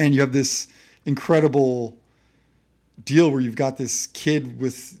 And you have this incredible deal where you've got this kid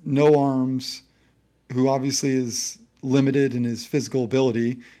with no arms who obviously is limited in his physical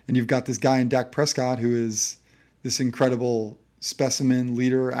ability, and you've got this guy in Dak Prescott who is this incredible specimen,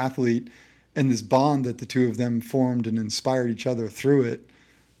 leader, athlete, and this bond that the two of them formed and inspired each other through it.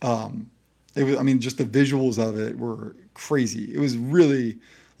 It was, I mean, just the visuals of it were crazy. It was really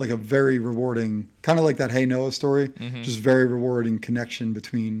like a very rewarding, kind of like that Hey Noah story, just very rewarding connection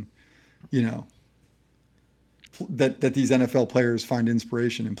between, you know, that these NFL players find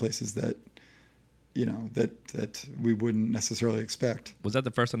inspiration in places that, you know, that we wouldn't necessarily expect. Was that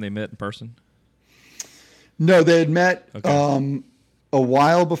the first time they met in person? No, they had met a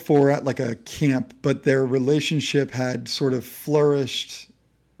while before at like a camp, but their relationship had sort of flourished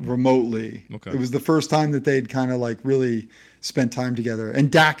remotely. Okay. It was the first time that they'd kind of like really spent time together.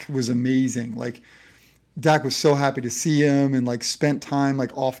 And Dak was amazing. Like Dak was so happy to see him and like spent time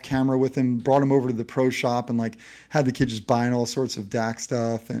like off camera with him, brought him over to the pro shop and like had the kid just buying all sorts of Dak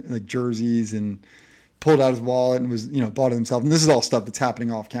stuff and like jerseys, and pulled out his wallet and was, you know, bought it himself. And this is all stuff that's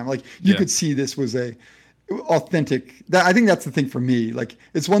happening off camera. Like you could see this was a authentic, I think that's the thing for me. Like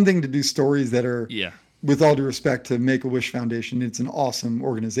it's one thing to do stories that are, with all due respect to Make-A-Wish Foundation, it's an awesome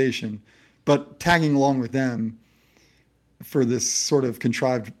organization, but tagging along with them for this sort of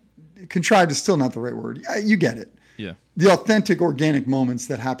contrived is still not the right word. You get it. Yeah. The authentic, organic moments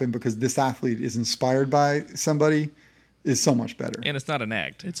that happen because this athlete is inspired by somebody is so much better. And it's not an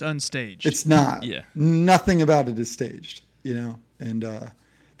act. It's unstaged. It's not. Yeah. Nothing about it is staged, you know? And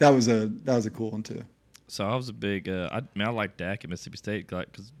that was a cool one too. So I was a big, I like Dak at Mississippi State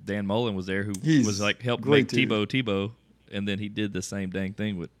because Dan Mullen was there, who He's was like helped great make Tebow, and then he did the same dang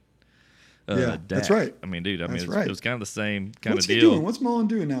thing with Yeah, that's right. I mean, dude, That's it right. was kind of the same kind What's of he deal. doing? What's Mullen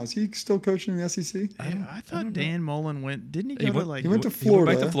doing now? Is he still coaching in the SEC? I thought Dan Mullen didn't he go He to went- like, He went to He went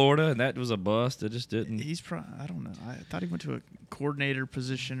back Florida. to Florida, and that was a bust. It just didn't. I don't know. I thought he went to a coordinator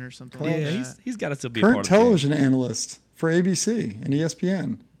position or something Yeah, like that. he's got to still be a Current part of the game. television analyst for ABC and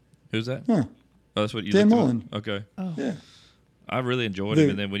ESPN. Who's that? Huh. Oh, that's what you Dan looked it up? Mullen. Okay. Oh. Yeah. I really enjoyed him,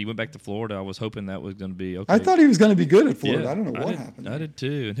 and then when he went back to Florida, I was hoping that was going to be okay. I thought he was going to be good at Florida. Yeah, I don't know what did, happened. I did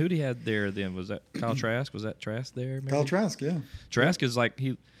too. And who he had there then? Was that Kyle Trask? Was that Trask there? Maybe? Kyle Trask, yeah. Trask is like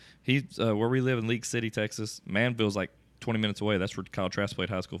he's where we live in League City, Texas. Manville's like 20 minutes away. That's where Kyle Trask played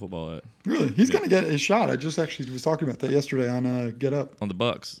high school football at. Really? He's going to get his shot. I just actually was talking about that yesterday on Get Up On the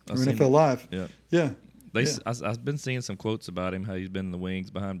Bucks. or NFL Live. Yeah. Yeah. They, Yeah. I've been seeing some quotes about him, how he's been in the wings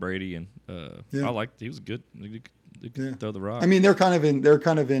behind Brady, and Yeah. I liked he was good. He could Yeah. throw the rock. I mean, they're kind of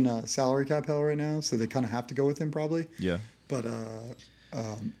in salary cap hell right now, so they kind of have to go with him probably. yeah. But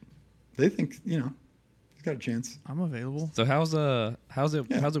they think he's got a chance. I'm available. So how's Yeah.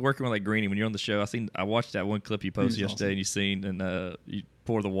 it working with like Greeny when you're on the show? I watched that one clip you posted Greeny's yesterday, awesome. and you seen and you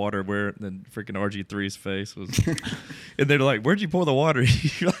pour the water where then freaking RG3's face was, and they're like, "Where'd you pour the water?"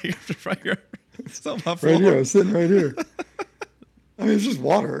 You're like, "Right here, it's on my floor." Right here, I was sitting right here. I mean, it's just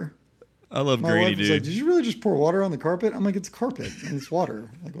water. I love My Greeny, wife was dude. like, "Did you really just pour water on the carpet?" I'm like, "It's carpet and it's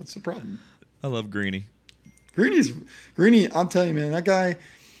water. Like, what's the problem?" I love Greeny. Greeny. I'm telling you, man, that guy,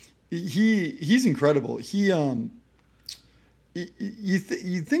 he's incredible. You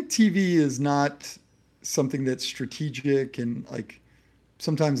think TV is not something that's strategic and like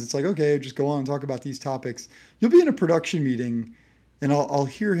sometimes it's like, okay, just go on and talk about these topics. You'll be in a production meeting and I'll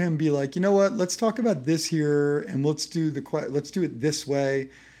hear him be like, you know what, let's talk about this here and let's do it this way.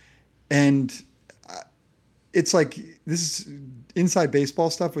 And it's like, this is inside baseball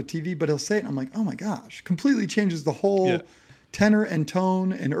stuff with TV, but he'll say it and I'm like, oh my gosh, completely changes the whole tenor and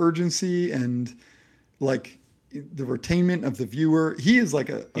tone and urgency and like the retainment of the viewer. He is like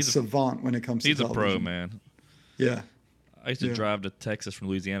a savant when it comes to He's a television. pro, man. Yeah. I used to drive to Texas from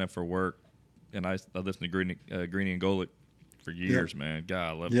Louisiana for work, and I listened to Greeny and Golick for years, man. God,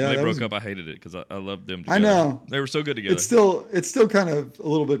 I loved Yeah, when they that broke was- up. I hated it because I loved them I together. know. They were so good together. It's still kind of a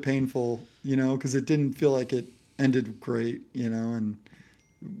little bit painful, because it didn't feel like it ended great, and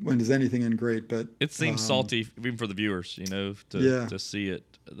when does anything end great? But It seems salty even for the viewers, to see it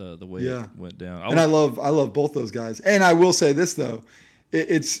the way it went down. And I love both those guys. And I will say this though,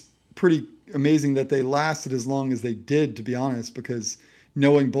 it's pretty amazing that they lasted as long as they did, to be honest, because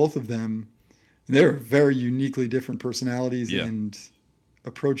knowing both of them, they're very uniquely different personalities and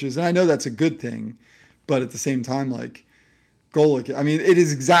approaches. And I know that's a good thing, but at the same time, like Golick, I mean, it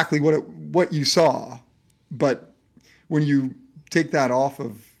is exactly what you saw, but when you take that off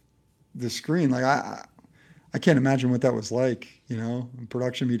of the screen, like I can't imagine what that was like, in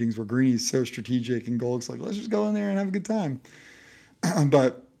production meetings where Greeny's so strategic and Golick's like, let's just go in there and have a good time.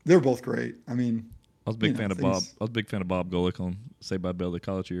 But they're both great. I mean, I was a big fan of Bob. I was a big fan of Bob Golick on Saved by the Bell, the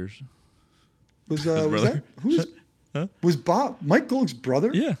college years. Was brother. was Bob Mike Golick's brother?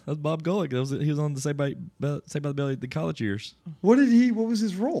 Yeah, that was Bob Golick. He was on the Saved by the Bell, the college years. What was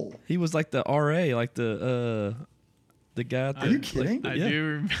his role? He was like the RA, like the guy. Are you kidding? I yeah. do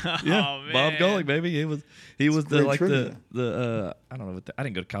remember. Yeah, Oh, man. Bob Golick, baby. He was the great like trivia. the I don't know. I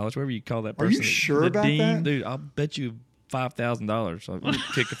didn't go to college. Whatever you call that Are person. you sure the about dean, that? Dude, I'll bet you $5,000. So I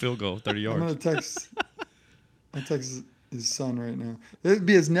kick a field goal, 30 I'm gonna yards. text. I'll text his son right now. It'd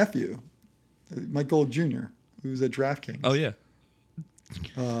be his nephew, Mike Gold Jr., who's at DraftKings. Oh yeah,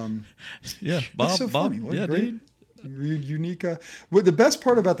 yeah. That's Bob, so Bob. funny. What Yeah, a great, dude. unique. Well, the best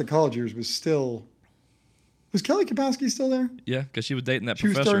part about the college years was Kelly Kapowski still there? Yeah, because she was dating that She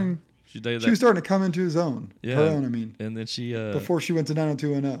was professor. starting- She dated She that. was starting to come into his own. Yeah. Her own, I mean, And then she before she went to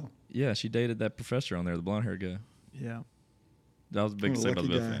 90210. yeah, she dated that professor on there, the blonde hair guy. Yeah. I was a big What a Saved by the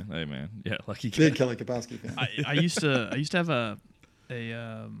lucky Bell guy. fan. Hey man, yeah, lucky guy. Big Kelly Kapowski fan. I used to have a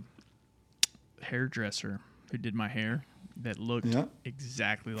hairdresser who did my hair that looked Yeah.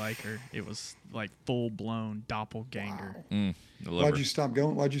 exactly like her. It was like full blown doppelganger. I love Why'd her. you stop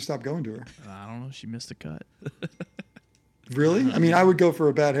going to her? I don't know. She missed the cut. Really? I mean, I would go for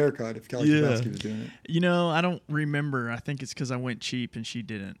a bad haircut if Kelly Yeah. Kapowski was doing it. I don't remember. I think it's because I went cheap and she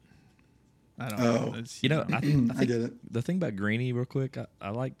didn't. I don't know. Oh. It's, I I think get it. the thing about Greeny, real quick, I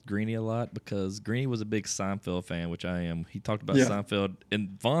like Greeny a lot because Greeny was a big Seinfeld fan, which I am. He talked about Yeah. Seinfeld,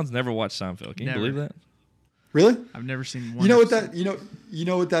 and Vaughn's never watched Seinfeld. Can you Never. believe that? Really? I've never seen one. You know what episode. that you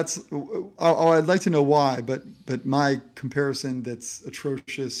know what that's I'd like to know why, but my comparison that's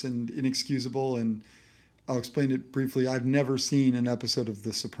atrocious and inexcusable, and I'll explain it briefly. I've never seen an episode of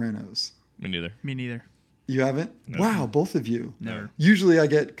The Sopranos. Me neither. Me neither. You haven't? Wow, both of you. Never. Usually I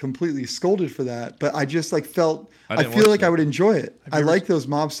get completely scolded for that, but I just like felt I didn't feel watch like that. I would enjoy it. Have I you ever- like those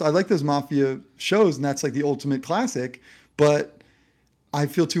mobs. I like those mafia shows, and that's like the ultimate classic. But I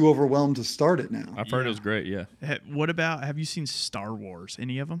feel too overwhelmed to start it now. I've heard it was great. Yeah. What about, have you seen Star Wars?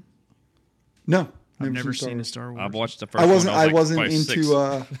 Any of them? No, I've never Star seen a Wars. Star Wars. I've watched the first I wasn't. one. I was wasn't probably into. six.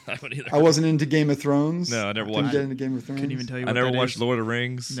 I wouldn't either. I wasn't into Game of Thrones. No, I never Didn't watched get it. into Game of Thrones. Couldn't even tell you I what never that watched is. Lord of the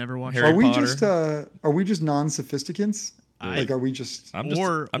Rings. Never watched Harry it. Are we just non-sophisticants? Like, are we just I'm just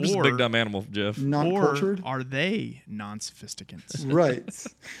Or- a big dumb animal, Jeff. not Or cultured? are they non-sophisticants? Right.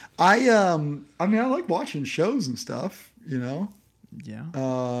 I mean, I like watching shows and stuff. You know. Yeah.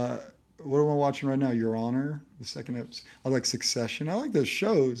 What am I watching right now? Your Honor, the second episode. I like Succession. I like those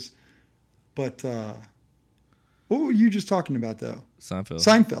shows. But what were you just talking about though? Seinfeld.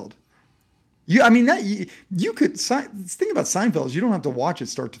 Seinfeld. I mean that you could. The thing about Seinfeld is you don't have to watch it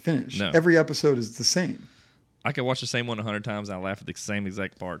start to finish. No. Every episode is the same. I could watch the same one 100 times and I laugh at the same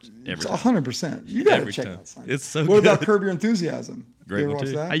exact parts every time. 100%. You gotta Every check time. out Seinfeld. It's so What about good. Curb Your Enthusiasm? Great you ever one, watch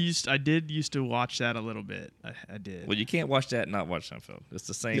too. that? I did used to watch that a little bit. I did. Well, you can't watch that and not watch Seinfeld. It's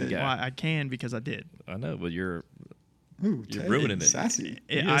the same Yeah, guy. Well, I can because I did. I know, but you're Ooh, You're Ted, ruining it. Sassy.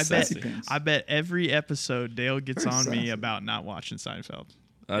 He I is bet. sassy. pants. I bet every episode Dale gets Very on me sassy. about not watching Seinfeld.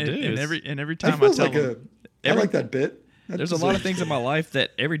 I do. And It's- every That time I feels tell like him, I like that bit. That There's a lot of deserves- things in my life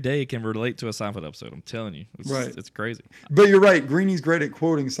that every day can relate to a Seinfeld episode. I'm telling you, Right. It's crazy. But you're right. Greeny's great at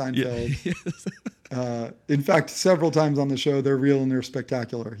quoting Seinfeld. In fact, several times on the show, they're real and they're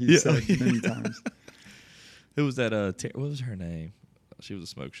spectacular. He's said many times. Who was that? What was her name? She was a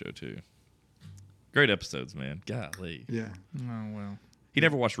smoke show too. Great episodes, man. Golly. Yeah. oh well. He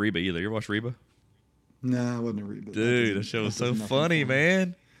never watched Reba either. You ever watched Reba? No, I wasn't a read. but Dude, that show was so funny,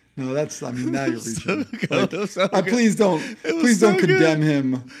 man. No, that's. I mean, now you're reaching. So good. It was so good. Please don't. was Please so don't condemn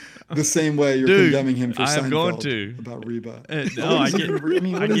him the same way you're Dude, condemning him for I am Seinfeld going to. about Reba. No, I What is get. it? I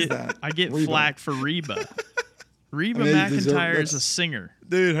mean, what is get. that? I get Reba. flack for Reba. Reba I mean, they deserve- McIntyre is a that's- singer.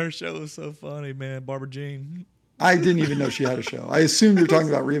 Dude, her show was so funny, man. Barbara Jean. I didn't even know she had a show. I assumed you're talking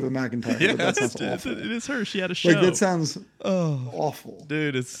about Reba McIntyre. Yeah, but that sounds it's- awful. It is her. She had a show. Like that sounds Oh, awful.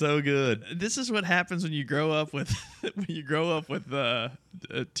 dude, it's so good. This is what happens when you grow up with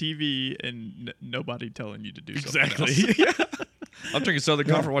TV and nobody telling you to do something Exactly. else. I'm drinking Southern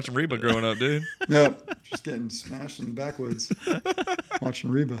Comfort watching Reba growing up, dude. No, just getting smashed in the backwoods watching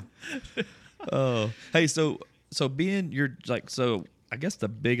Reba. Oh, hey, so being you're like so. I guess the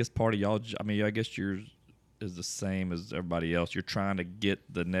biggest part of y'all. I mean, I guess yours is the same as everybody else. You're trying to get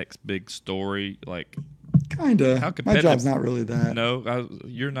the next big story. Like, Kinda. How My competitive- job's not really that. no,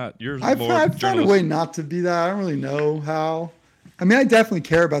 you're not. Yours is I've more found a journalist. way not to be that. I don't really know how. I mean, I definitely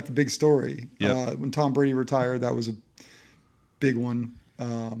care about the big story. Yep. When Tom Brady retired, that was a big one.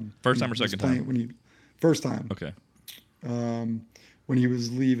 First time when or he was second playing- time? When he first time. Okay. When he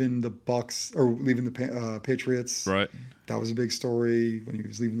was leaving the Bucks or leaving the Patriots, Right. that was a big story. When he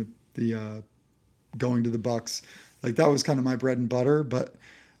was leaving the going to the Bucks, like that was kind of my bread and butter. But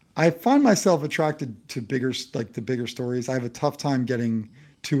I find myself attracted to bigger stories. I have a tough time getting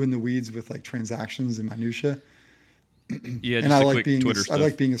too in the weeds with like transactions and minutia. Yeah, just And I the like quick being Twitter I stuff.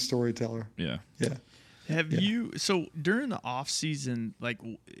 like being a storyteller. Yeah. Yeah. Have Yeah. you so during the off season, like,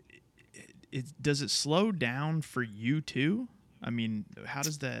 does it slow down for you too? I mean, how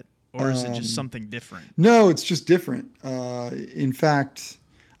does that, or is it just something different? No, it's just different. In fact,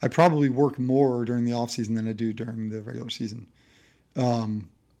 I probably work more during the off season than I do during the regular season.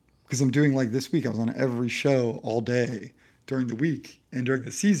 Because I'm doing like this week, I was on every show all day during the week, and during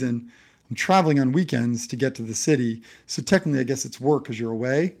the season, I'm traveling on weekends to get to the city. So technically, I guess it's work because you're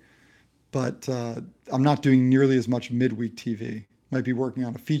away, but I'm not doing nearly as much midweek TV. Might be working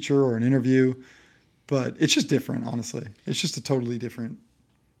on a feature or an interview, but it's just different, honestly. It's just a totally different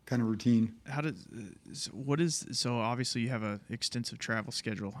kind of routine. How does so obviously you have a extensive travel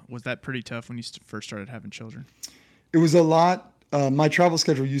schedule. Was that pretty tough when you first started having children? It was a lot. My travel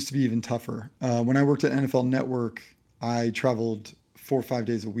schedule used to be even tougher. When I worked at NFL Network, I traveled 4 or 5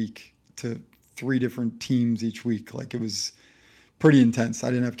 days a week to 3 different teams each week. Like it was pretty intense. I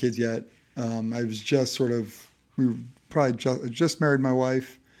didn't have kids yet. I was just we were probably just married my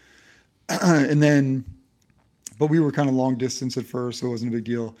wife. And then, but we were kind of long distance at first, so it wasn't a big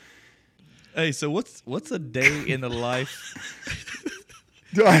deal. Hey, so what's a day in the life?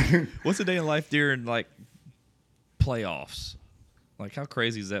 What's a day in life during like playoffs? Like, how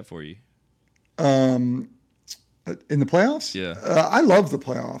crazy is that for you? In the playoffs? Yeah. I love the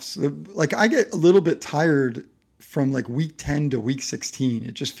playoffs. Like I get a little bit tired from like week 10 to week 16.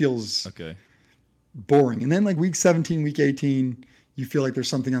 It just feels Okay. boring. And then like week 17, week 18, you feel like there's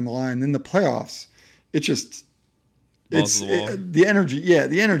something on the line. Then the playoffs, it just Balls to the wall. the energy. Yeah,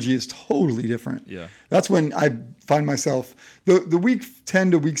 the energy is totally different. Yeah. That's when I find myself the week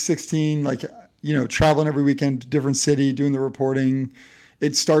 10 to week 16, like, traveling every weekend to different city, doing the reporting.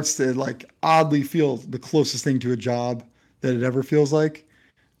 It starts to like oddly feel the closest thing to a job that it ever feels like.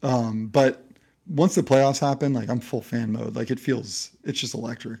 But once the playoffs happen, like I'm full fan mode. Like it's just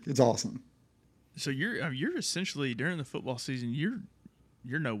electric. It's awesome. So you're essentially during the football season,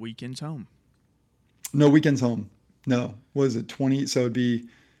 you're no weekends home. No weekends home. No. What is it? 20. So it'd be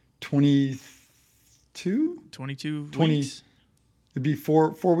 22? 22 20. weeks. It'd be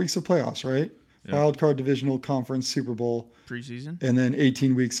four weeks of playoffs, right? Yeah. Wild card, divisional, conference, Super Bowl. Preseason. And then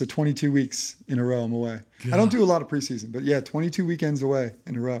 18 weeks. So 22 weeks in a row I'm away. God. I don't do a lot of preseason, but yeah, 22 weekends away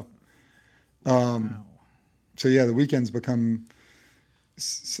in a row. Wow. So yeah, the weekends become,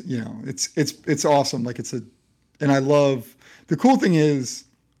 it's awesome. Like and I love, the cool thing is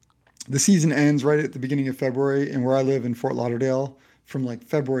the season ends right at the beginning of February, and where I live in Fort Lauderdale, from like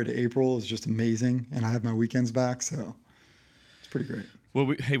February to April is just amazing. And I have my weekends back. So it's pretty great. Well,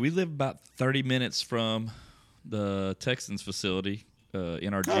 we live about 30 minutes from the Texans facility,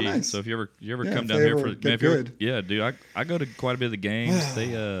 NRG. Oh, nice. So if you ever Yeah, come if down they here ever for get good. dude, I go to quite a bit of the games.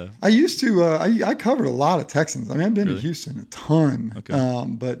 I used to. I covered a lot of Texans. I mean, I've been Really? to Houston a ton. Okay.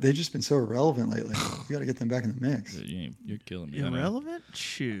 But they've just been so irrelevant lately. We got to get them back in the mix. You're killing me. I know. Irrelevant?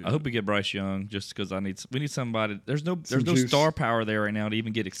 Shoot. I hope we get Bryce Young just because we need somebody. There's no juice. star power there right now to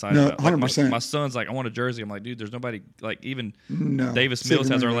even get excited No, about. Like 100%. my son's like, I want a jersey. I'm like, dude, there's nobody like even No. Davis Save Mills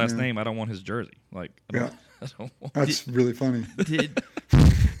your has our money right last now. name. I don't want his jersey. Like, Yeah. I don't want. That's really funny. Did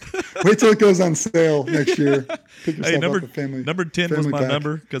Wait till it goes on sale next year. Pick yourself Hey, number up a family. number 10 was family my pack.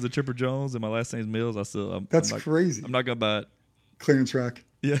 number because of Chipper Jones and my last name's Mills. That's I'm not, crazy. I'm not gonna buy it. Clearance rack.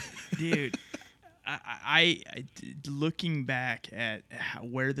 Yeah. dude, I looking back at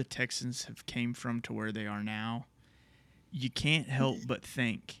where the Texans have came from to where they are now, you can't help but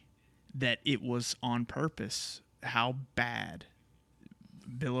think that it was on purpose how bad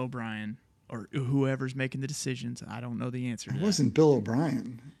Bill O'Brien or whoever's making the decisions. I don't know the answer to It that. wasn't Bill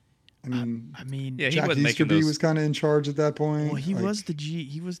O'Brien. I mean, Yeah, he Jack wasn't making Easterby those. was kind of in charge at that point. well, he Like, was the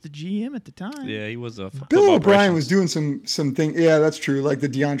GM at the time. Yeah, he was a Bill football O'Brien was operations. doing some thing. Yeah, that's true. Like the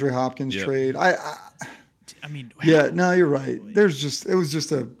DeAndre Hopkins Yep. trade. I mean, Yeah, no, you're right. It was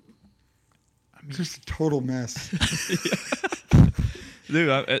just a total mess.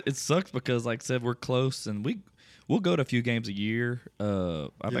 Dude, it sucks because, like I said, we're close and we'll go to a few games a year.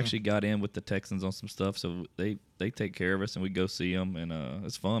 I've actually got in with the Texans on some stuff, so they take care of us and we go see them, and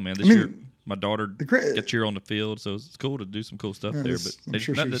it's fun, man. This year, my daughter got cheer on the field, so it's cool to do some cool stuff there. But I'm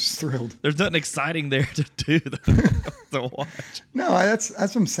sure she's thrilled. there's nothing exciting there to do to watch. No, that's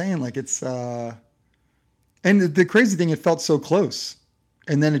what I'm saying. Like it's, and the crazy thing, it felt so close,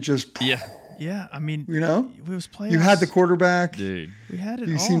 and then it just, Yeah, I mean, it was playoffs. you had the quarterback. Dude. We had it.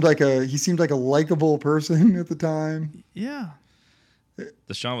 He all. seemed like a likable person at the time. Yeah.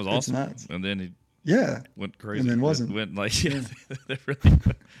 Deshaun was awesome, nuts. and then he Yeah. went crazy. And then wasn't. Went like they really.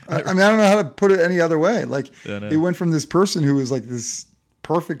 I mean, I don't know how to put it any other way. Like Yeah, I know. it went from this person who was like this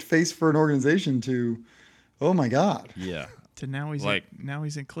perfect face for an organization to, oh my God. Yeah. To now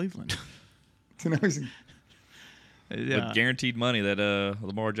he's in Cleveland. So now he's With guaranteed money that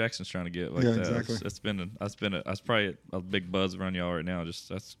Lamar Jackson's trying to get. Like Yeah, that. exactly. That's probably a big buzz around y'all right now. It's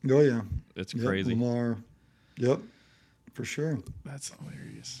Yep, crazy. Lamar. Yep. For sure. That's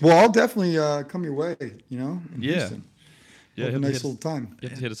hilarious. Well, I'll definitely come your way, in Yeah. Houston. Yeah, Have a hit nice us- little time. You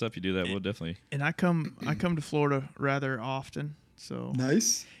have to hit us up. You do that. We'll definitely. And I come to Florida rather often. So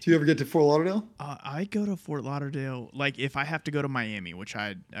Nice. Do you ever get to Fort Lauderdale? I go to Fort Lauderdale. Like if I have to go to Miami, which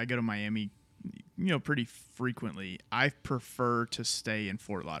I go to Miami, pretty frequently. I prefer to stay in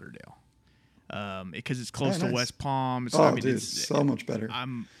Fort Lauderdale because it's close to nice. West Palm. Dude, it's so much better.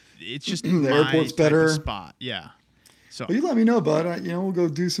 It's just The my airport's type better. of spot. Yeah. So Well, you let me know, bud. We'll go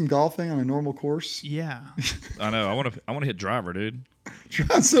do some golfing on a normal course. yeah. I know. I want to hit driver, dude.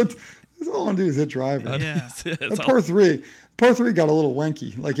 So that's all I want to do is hit driver. Yeah. That's all- Par three got a little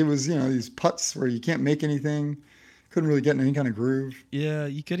wanky. Like it was, these putts where you can't make anything. Couldn't really get in any kind of groove. Yeah,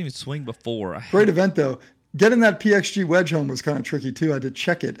 you couldn't even swing before. Great event though. Getting that PXG wedge home was kind of tricky too. I had to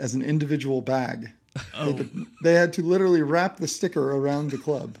check it as an individual bag. Oh, They had to literally wrap the sticker around the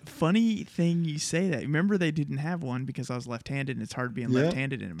club. funny thing you say that. Remember they didn't have one because I was left-handed and it's hard being Yeah.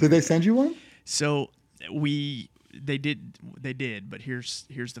 left-handed in America. Did they send you one? So they did, but here's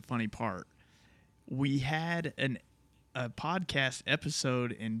the funny part. We had a podcast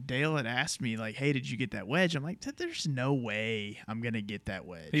episode, and Dale had asked me like, "Hey, did you get that wedge?" I'm like, "There's no way I'm gonna get that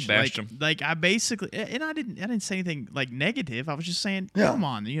wedge." He bashed him. Like I basically, and I didn't say anything like negative. I was just saying, Yeah. "Come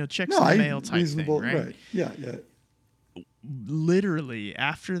on, check No, some mail type reasonable, thing, right?" Yeah. Literally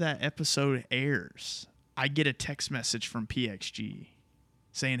after that episode airs, I get a text message from PXG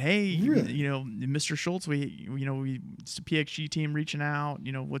saying, "Hey, Really? Mr. Schultz, it's the PXG team reaching out.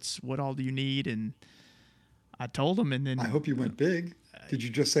 What all do you need?" And I told him, and then I hope you went big. Did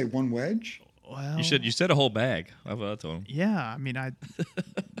you just say one wedge? well, You said a whole bag. I told him. yeah. I mean, the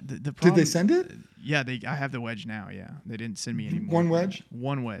Did problem, they send it? Yeah, I have the wedge now. Yeah, they didn't send me any more. One wedge?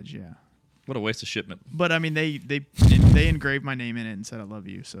 One wedge. Yeah. What a waste of shipment. But I mean, they engraved my name in it and said I love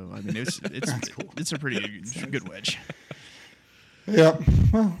you. So I mean, it's a pretty good wedge. Yeah.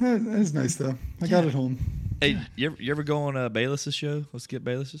 Well, that is nice though. I got it home. Hey, you ever go on Bayless's show? Let's get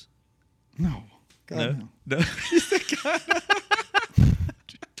Bayless's. No. God, no. No.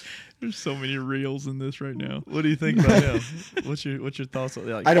 There's so many reels in this right now. What do you think about him? What's your thoughts on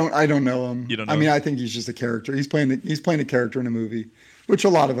that? I don't know him. You don't know I mean, him? I think he's just a character. He's playing a character in a movie, which a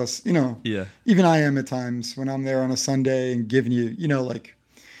lot of us, Yeah. even I am at times when I'm there on a Sunday and giving you,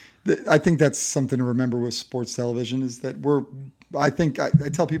 I think that's something to remember with sports television is that I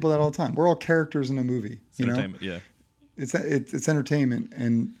tell people that all the time. We're all characters in a movie, Entertainment, yeah. It's entertainment.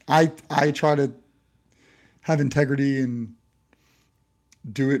 And I try to have integrity and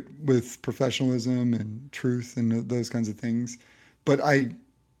do it with professionalism and truth and those kinds of things. But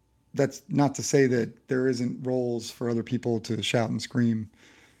that's not to say that there isn't roles for other people to shout and scream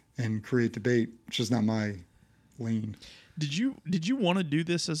and create debate, which is not my lane. Did you want to do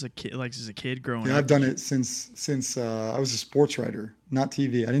this as a kid growing Yeah, up? I've done it since I was a sports writer, not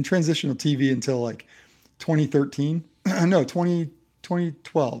TV. I didn't transition to TV until like 2013. No,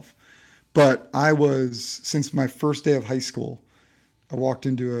 2012. But since my first day of high school, I walked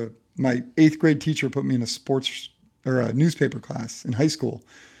into my 8th grade teacher put me in a sports or a newspaper class in high school.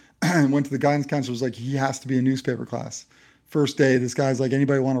 And went to the guidance counselor, was like, he has to be a newspaper class. First day, this guy's like,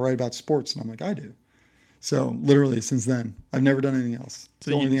 anybody want to write about sports? And I'm like, I do. So literally since then, I've never done anything else. It's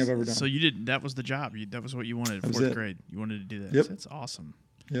the only thing I've ever done. So that was the job. That was what you wanted in 4th grade. You wanted to do that. Yep. That's awesome.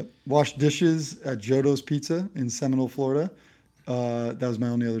 Yep. Washed dishes at Jodo's Pizza in Seminole, Florida. That was my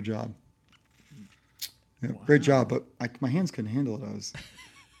only other job. Yeah, wow. Great job, but my hands couldn't handle it.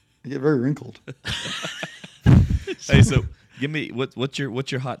 I get very wrinkled. Hey, so give me what's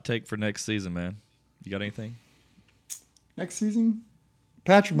your hot take for next season, man? You got anything? Next season,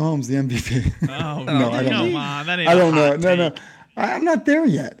 Patrick Mahomes, the MVP. Oh no, I don't know. Come on, that ain't I don't know. hot No, take. I'm not there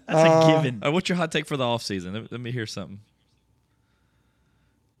yet. That's a given. What's your hot take for the offseason? Let me hear something.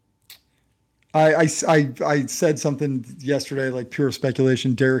 I said something yesterday, like pure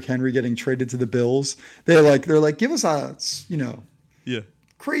speculation. Derrick Henry getting traded to the Bills. They're like, give us a Yeah.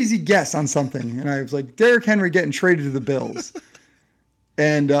 crazy guess on something, and I was like, Derrick Henry getting traded to the Bills.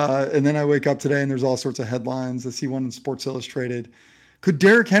 And then I wake up today and there's all sorts of headlines. I see one in Sports Illustrated. Could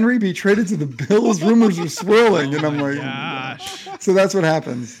Derrick Henry be traded to the Bills? Rumors are swirling, and I'm like, Gosh. So that's what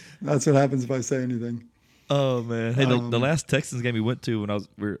happens. That's what happens if I say anything. Oh man! Hey, the last Texans game we went to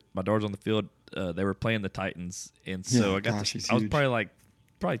when my daughter's on the field, they were playing the Titans, and so Yeah, I was he's probably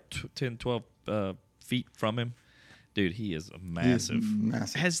 10, 12 feet from him. Dude, he is massive.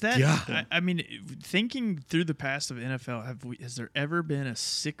 Massive. Has that? Yeah. I mean, thinking through the past of NFL, has there ever been a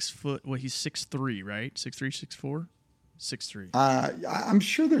 6 foot? Well, he's 6'3", right? 6'3", 6'4", 6'3". I'm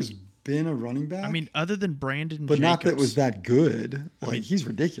sure there's been a running back. I mean, other than Brandon, but Jacobs, not that was that good. Like he's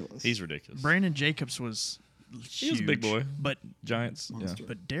ridiculous. He's ridiculous. Brandon Jacobs was huge, He was a big boy. but Giants. Monster. Yeah.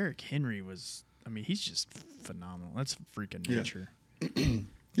 but Derrick Henry was. I mean, he's just phenomenal. That's freaking Yeah. nature,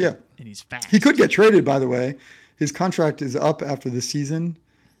 Yeah. and he's fast. He could get traded, by the way. His contract is up after this season,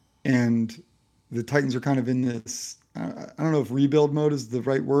 and the Titans are kind of in this, I don't know if rebuild mode is the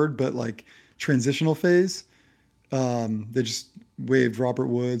right word, but like transitional phase. They just waived Robert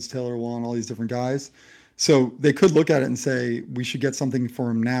Woods, Taylor Wan, all these different guys. So they could look at it and say, we should get something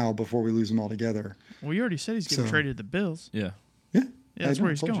for him now before we lose him altogether. Well, you already said he's getting So- traded to the Bills. Yeah. Yeah. Yeah, that's I know,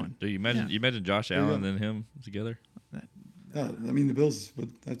 where he's told you. going. Do you imagine Josh you Allen go. and him together? Yeah, I mean, the Bills,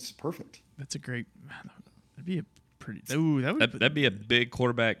 that's perfect. That's a great. That'd be a pretty. Ooh, that would. That'd be a big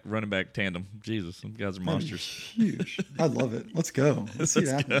quarterback running back tandem. Jesus, some guys are That'd be monsters. huge. I'd love it. Let's go. Let's see it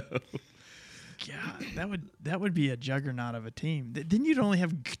happen. God, that would be a juggernaut of a team. Then you'd only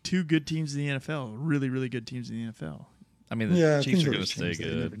have 2 good teams in the NFL. Really, really good teams in the NFL. I mean, the Yeah, Chiefs things are going always to stay change.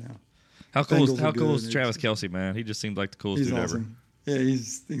 You never good. know. How Bengals are cool is good. Travis Kelce, man? He just seems like the coolest He's dude awesome. Yeah,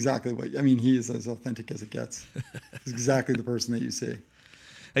 he's exactly what. I mean, he is as authentic as it gets. He's exactly the person that you see.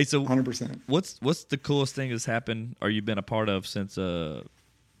 Hey, so 100%. what's the coolest thing that's happened or you've been a part of since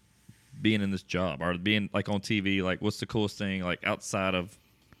being in this job or being like on TV? Like, what's the coolest thing like outside of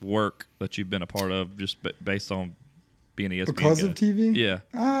work that you've been a part of just based on being an ESPN Because guy? of TV? Yeah.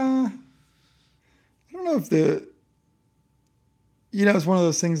 I don't know if it's one of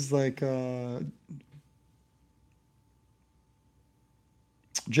those things like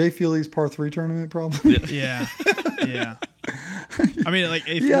Jay Feely's par 3 tournament probably. Yeah. Yeah. I mean, like,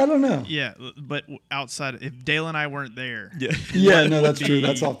 if Yeah, I don't know. Yeah, but outside, if Dale and I weren't there, Yeah, what no, would that's true. be-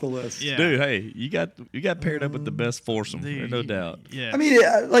 That's off the list. Yeah. Dude, hey, you got paired up with the best foursome, Dude, no doubt. Yeah. I mean,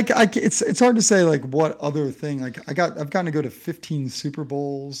 it's hard to say like what other thing. Like I've gotten to go to 15 Super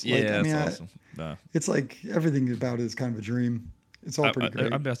Bowls. Yeah, Like, I that's mean, awesome. Nah. it's like everything about it is kind of a dream. It's all pretty great.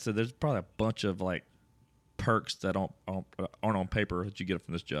 I'm about to say there's probably a bunch of like perks that aren't on paper that you get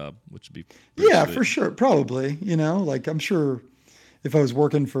from this job, which would be pretty Yeah, sweet. for sure. Probably, like I'm sure if I was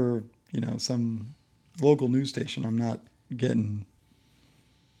working for, some local news station, I'm not getting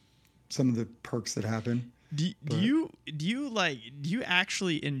some of the perks that happen. Do you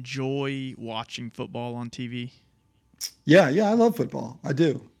actually enjoy watching football on TV? Yeah, I love football. I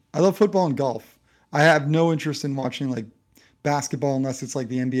do. I love football and golf. I have no interest in watching like basketball unless it's like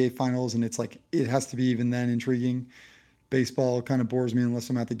the NBA finals and it's like it has to be even then intriguing. Baseball kind of bores me unless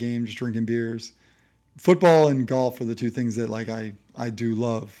I'm at the game just drinking beers. Football and golf are the two things that like I do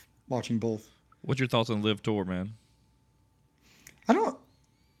love watching both. What's your thoughts on Live Tour, man? I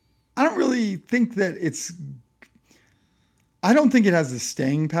don't really think that I don't think it has the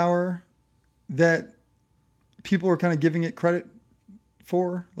staying power that people are kind of giving it credit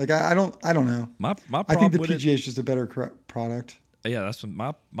for. Like I don't know. My problem I think the with PGA is just a better product. Yeah, that's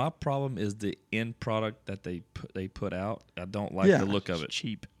my problem is the end product that they put out. I don't like Yeah. the look of it.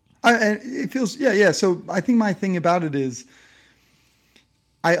 Cheap. And it feels yeah. So I think my thing about it is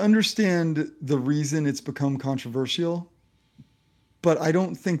I understand the reason it's become controversial, but I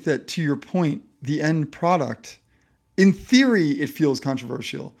don't think that, to your point, the end product, in theory, it feels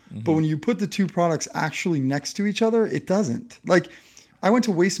controversial. But when you put the two products actually next to each other, it doesn't. Like, I went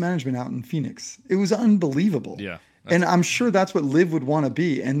to Waste Management out in Phoenix. It was unbelievable. Yeah. And I'm sure that's what Live would want to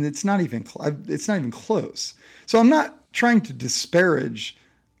be, and it's not even close. So I'm not trying to disparage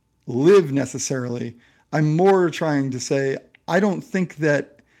Live necessarily. I'm more trying to say I don't think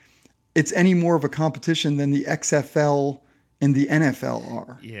that it's any more of a competition than the XFL and the NFL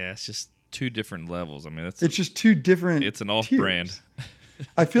are. Yeah, it's just two different levels. I mean, It's just two different. it's an off tiers. brand.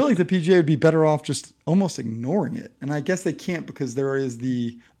 I feel like the PGA would be better off just almost ignoring it, and I guess they can't because there is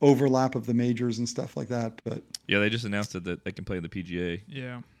the overlap of the majors and stuff like that. But Yeah, they just announced that they can play in the PGA.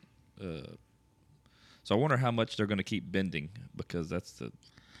 Yeah. So I wonder how much they're going to keep bending because that's the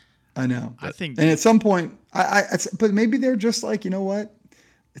I know. I think And at some point, but maybe they're just like, you know what?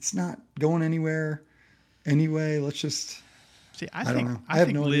 It's not going anywhere anyway. Let's just. see. I I don't think know. I I have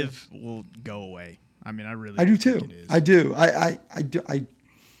think no idea. Live will go away. I mean, I really. I do think too. it is. I do. I do.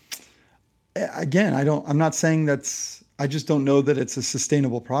 Again, I don't. I'm not saying that's. I just don't know that it's a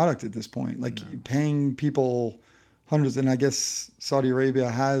sustainable product at this point. Like paying people hundreds, and I guess Saudi Arabia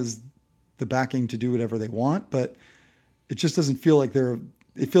has the backing to do whatever they want, but it just doesn't feel like they're.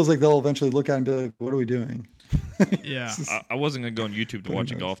 It feels like they'll eventually look at it and be like, "What are we doing?" Yeah. I wasn't going to go on YouTube to watch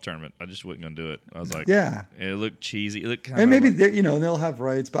a knows? golf tournament. I just wasn't going to do it. I was like, Yeah. it looked cheesy. It looked kind And of maybe like, they'll have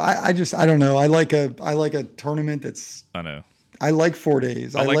rights, but I don't know. I like a tournament that's. I know. I like 4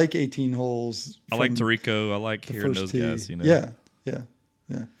 days. I like- like 18 holes. I like from Tarico. I like the hearing first those tee. guys. You know. Yeah. By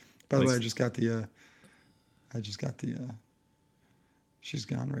the Like- way, I just got the. She's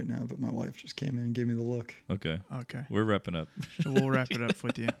gone right now, but my wife just came in and gave me the look. Okay. Okay. We're wrapping up. We'll wrap it up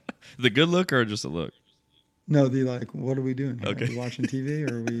with you. The good look or just a look? No, the like, what are we doing here? Okay. Are we watching TV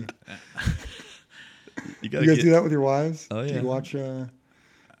or are we? You gotta You guys get. do that with your wives? Oh, Do yeah. you watch a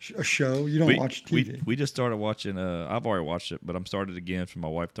show? You don't watch TV. We just started watching. I've already watched it, but I'm started again for my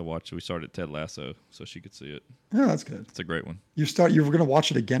wife to watch. We started Ted Lasso so she could see it. Oh, that's good. It's a great one. You were going to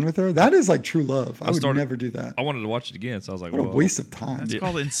watch it again with her? That is like true love. I would started- never do that. I wanted to watch it again, so I was like, What a well, waste of time. That's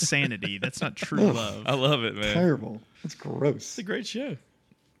called insanity. That's not true Ugh. love. I love it, man. Terrible. That's gross. It's a great show.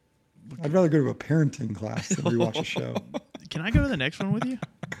 I'd rather go to a parenting class than rewatch a show. Can I go to the next one with you?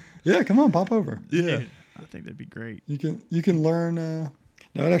 Yeah, come on, pop over. Yeah. I think that'd be great. You can learn.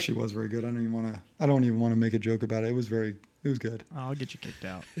 No, it actually was very good. I don't even want to make a joke about it. It was good. I'll get you kicked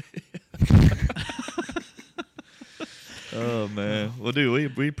out. Oh man. Well,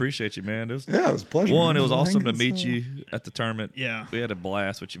 dude, we appreciate you, man. It was, Yeah, it was a pleasure. one, man. it was awesome to Hanging, meet so- you at the tournament. Yeah. We had a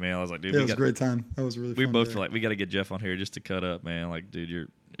blast with you, man. I was like, dude, Yeah, it we was got a great time. That was really we fun. both day. were like, we got to get Jeff on here just to cut up, man. Like, dude,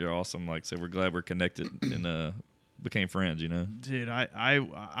 you're awesome. Like, so we're glad we're connected and became friends. You know. Dude, I Yeah,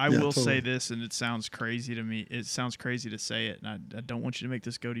 will totally. say this, and it sounds crazy to me. It sounds crazy to say it, and I don't want you to make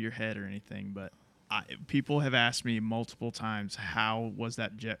this go to your head or anything, but people have asked me multiple times, how was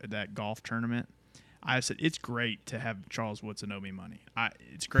that golf tournament? I said, it's great to have Charles Woodson owe me money.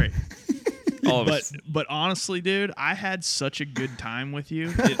 It's great. All of us. But honestly, dude, I had such a good time with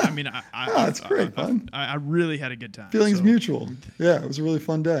you. It's great fun. I really had a good time. Feelings so, mutual. Yeah, it was a really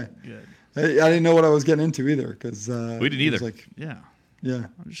fun day. Good. I didn't know what I was getting into either because We didn't either. Like, Yeah. yeah,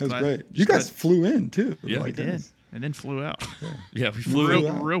 just it was glad- great. just You guys glad- flew in too. Yeah, Like, We it did. was- And then flew out Yeah, we flew. Flew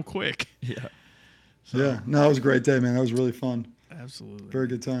in. out. real quick. Yeah. Yeah, no, it was a great day, man. That was really fun. Absolutely. Very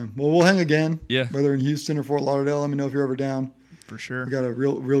good time. Well, we'll hang again. Yeah. Whether in Houston or Fort Lauderdale, let me know if you're ever down. For sure. We got a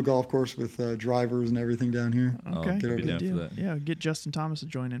real golf course with drivers and everything down here. Okay. Get over be there. down for Deal. that. Yeah, get Justin Thomas to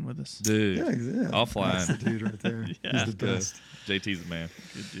join in with us. Dude. Yeah. Offline. That's the dude right there. Yeah. He's the Good. best. JT's the man.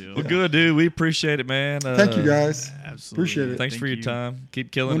 Good deal. Well, good, dude. We appreciate it, man. Thank you guys. Absolutely. Appreciate it. Thanks Thank for your you. time. Keep I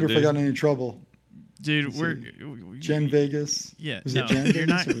killing wonder it, if I dude. got in any trouble. Dude, we're Jen Vegas. yeah. Was No, it Jen you're Vegas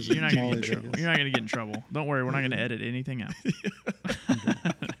not. or was it You're not gonna Molly get in trouble. Vegas? You're not gonna get in trouble. Don't worry. We're not gonna edit anything out.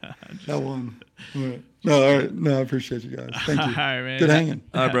 That one. All right. No, all right. No, I appreciate you guys. Thank you. All right, man. Good hanging.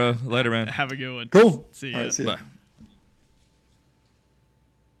 All right, bro. Later, man. Have a good one. Cool. See All ya. right, see ya. Bye.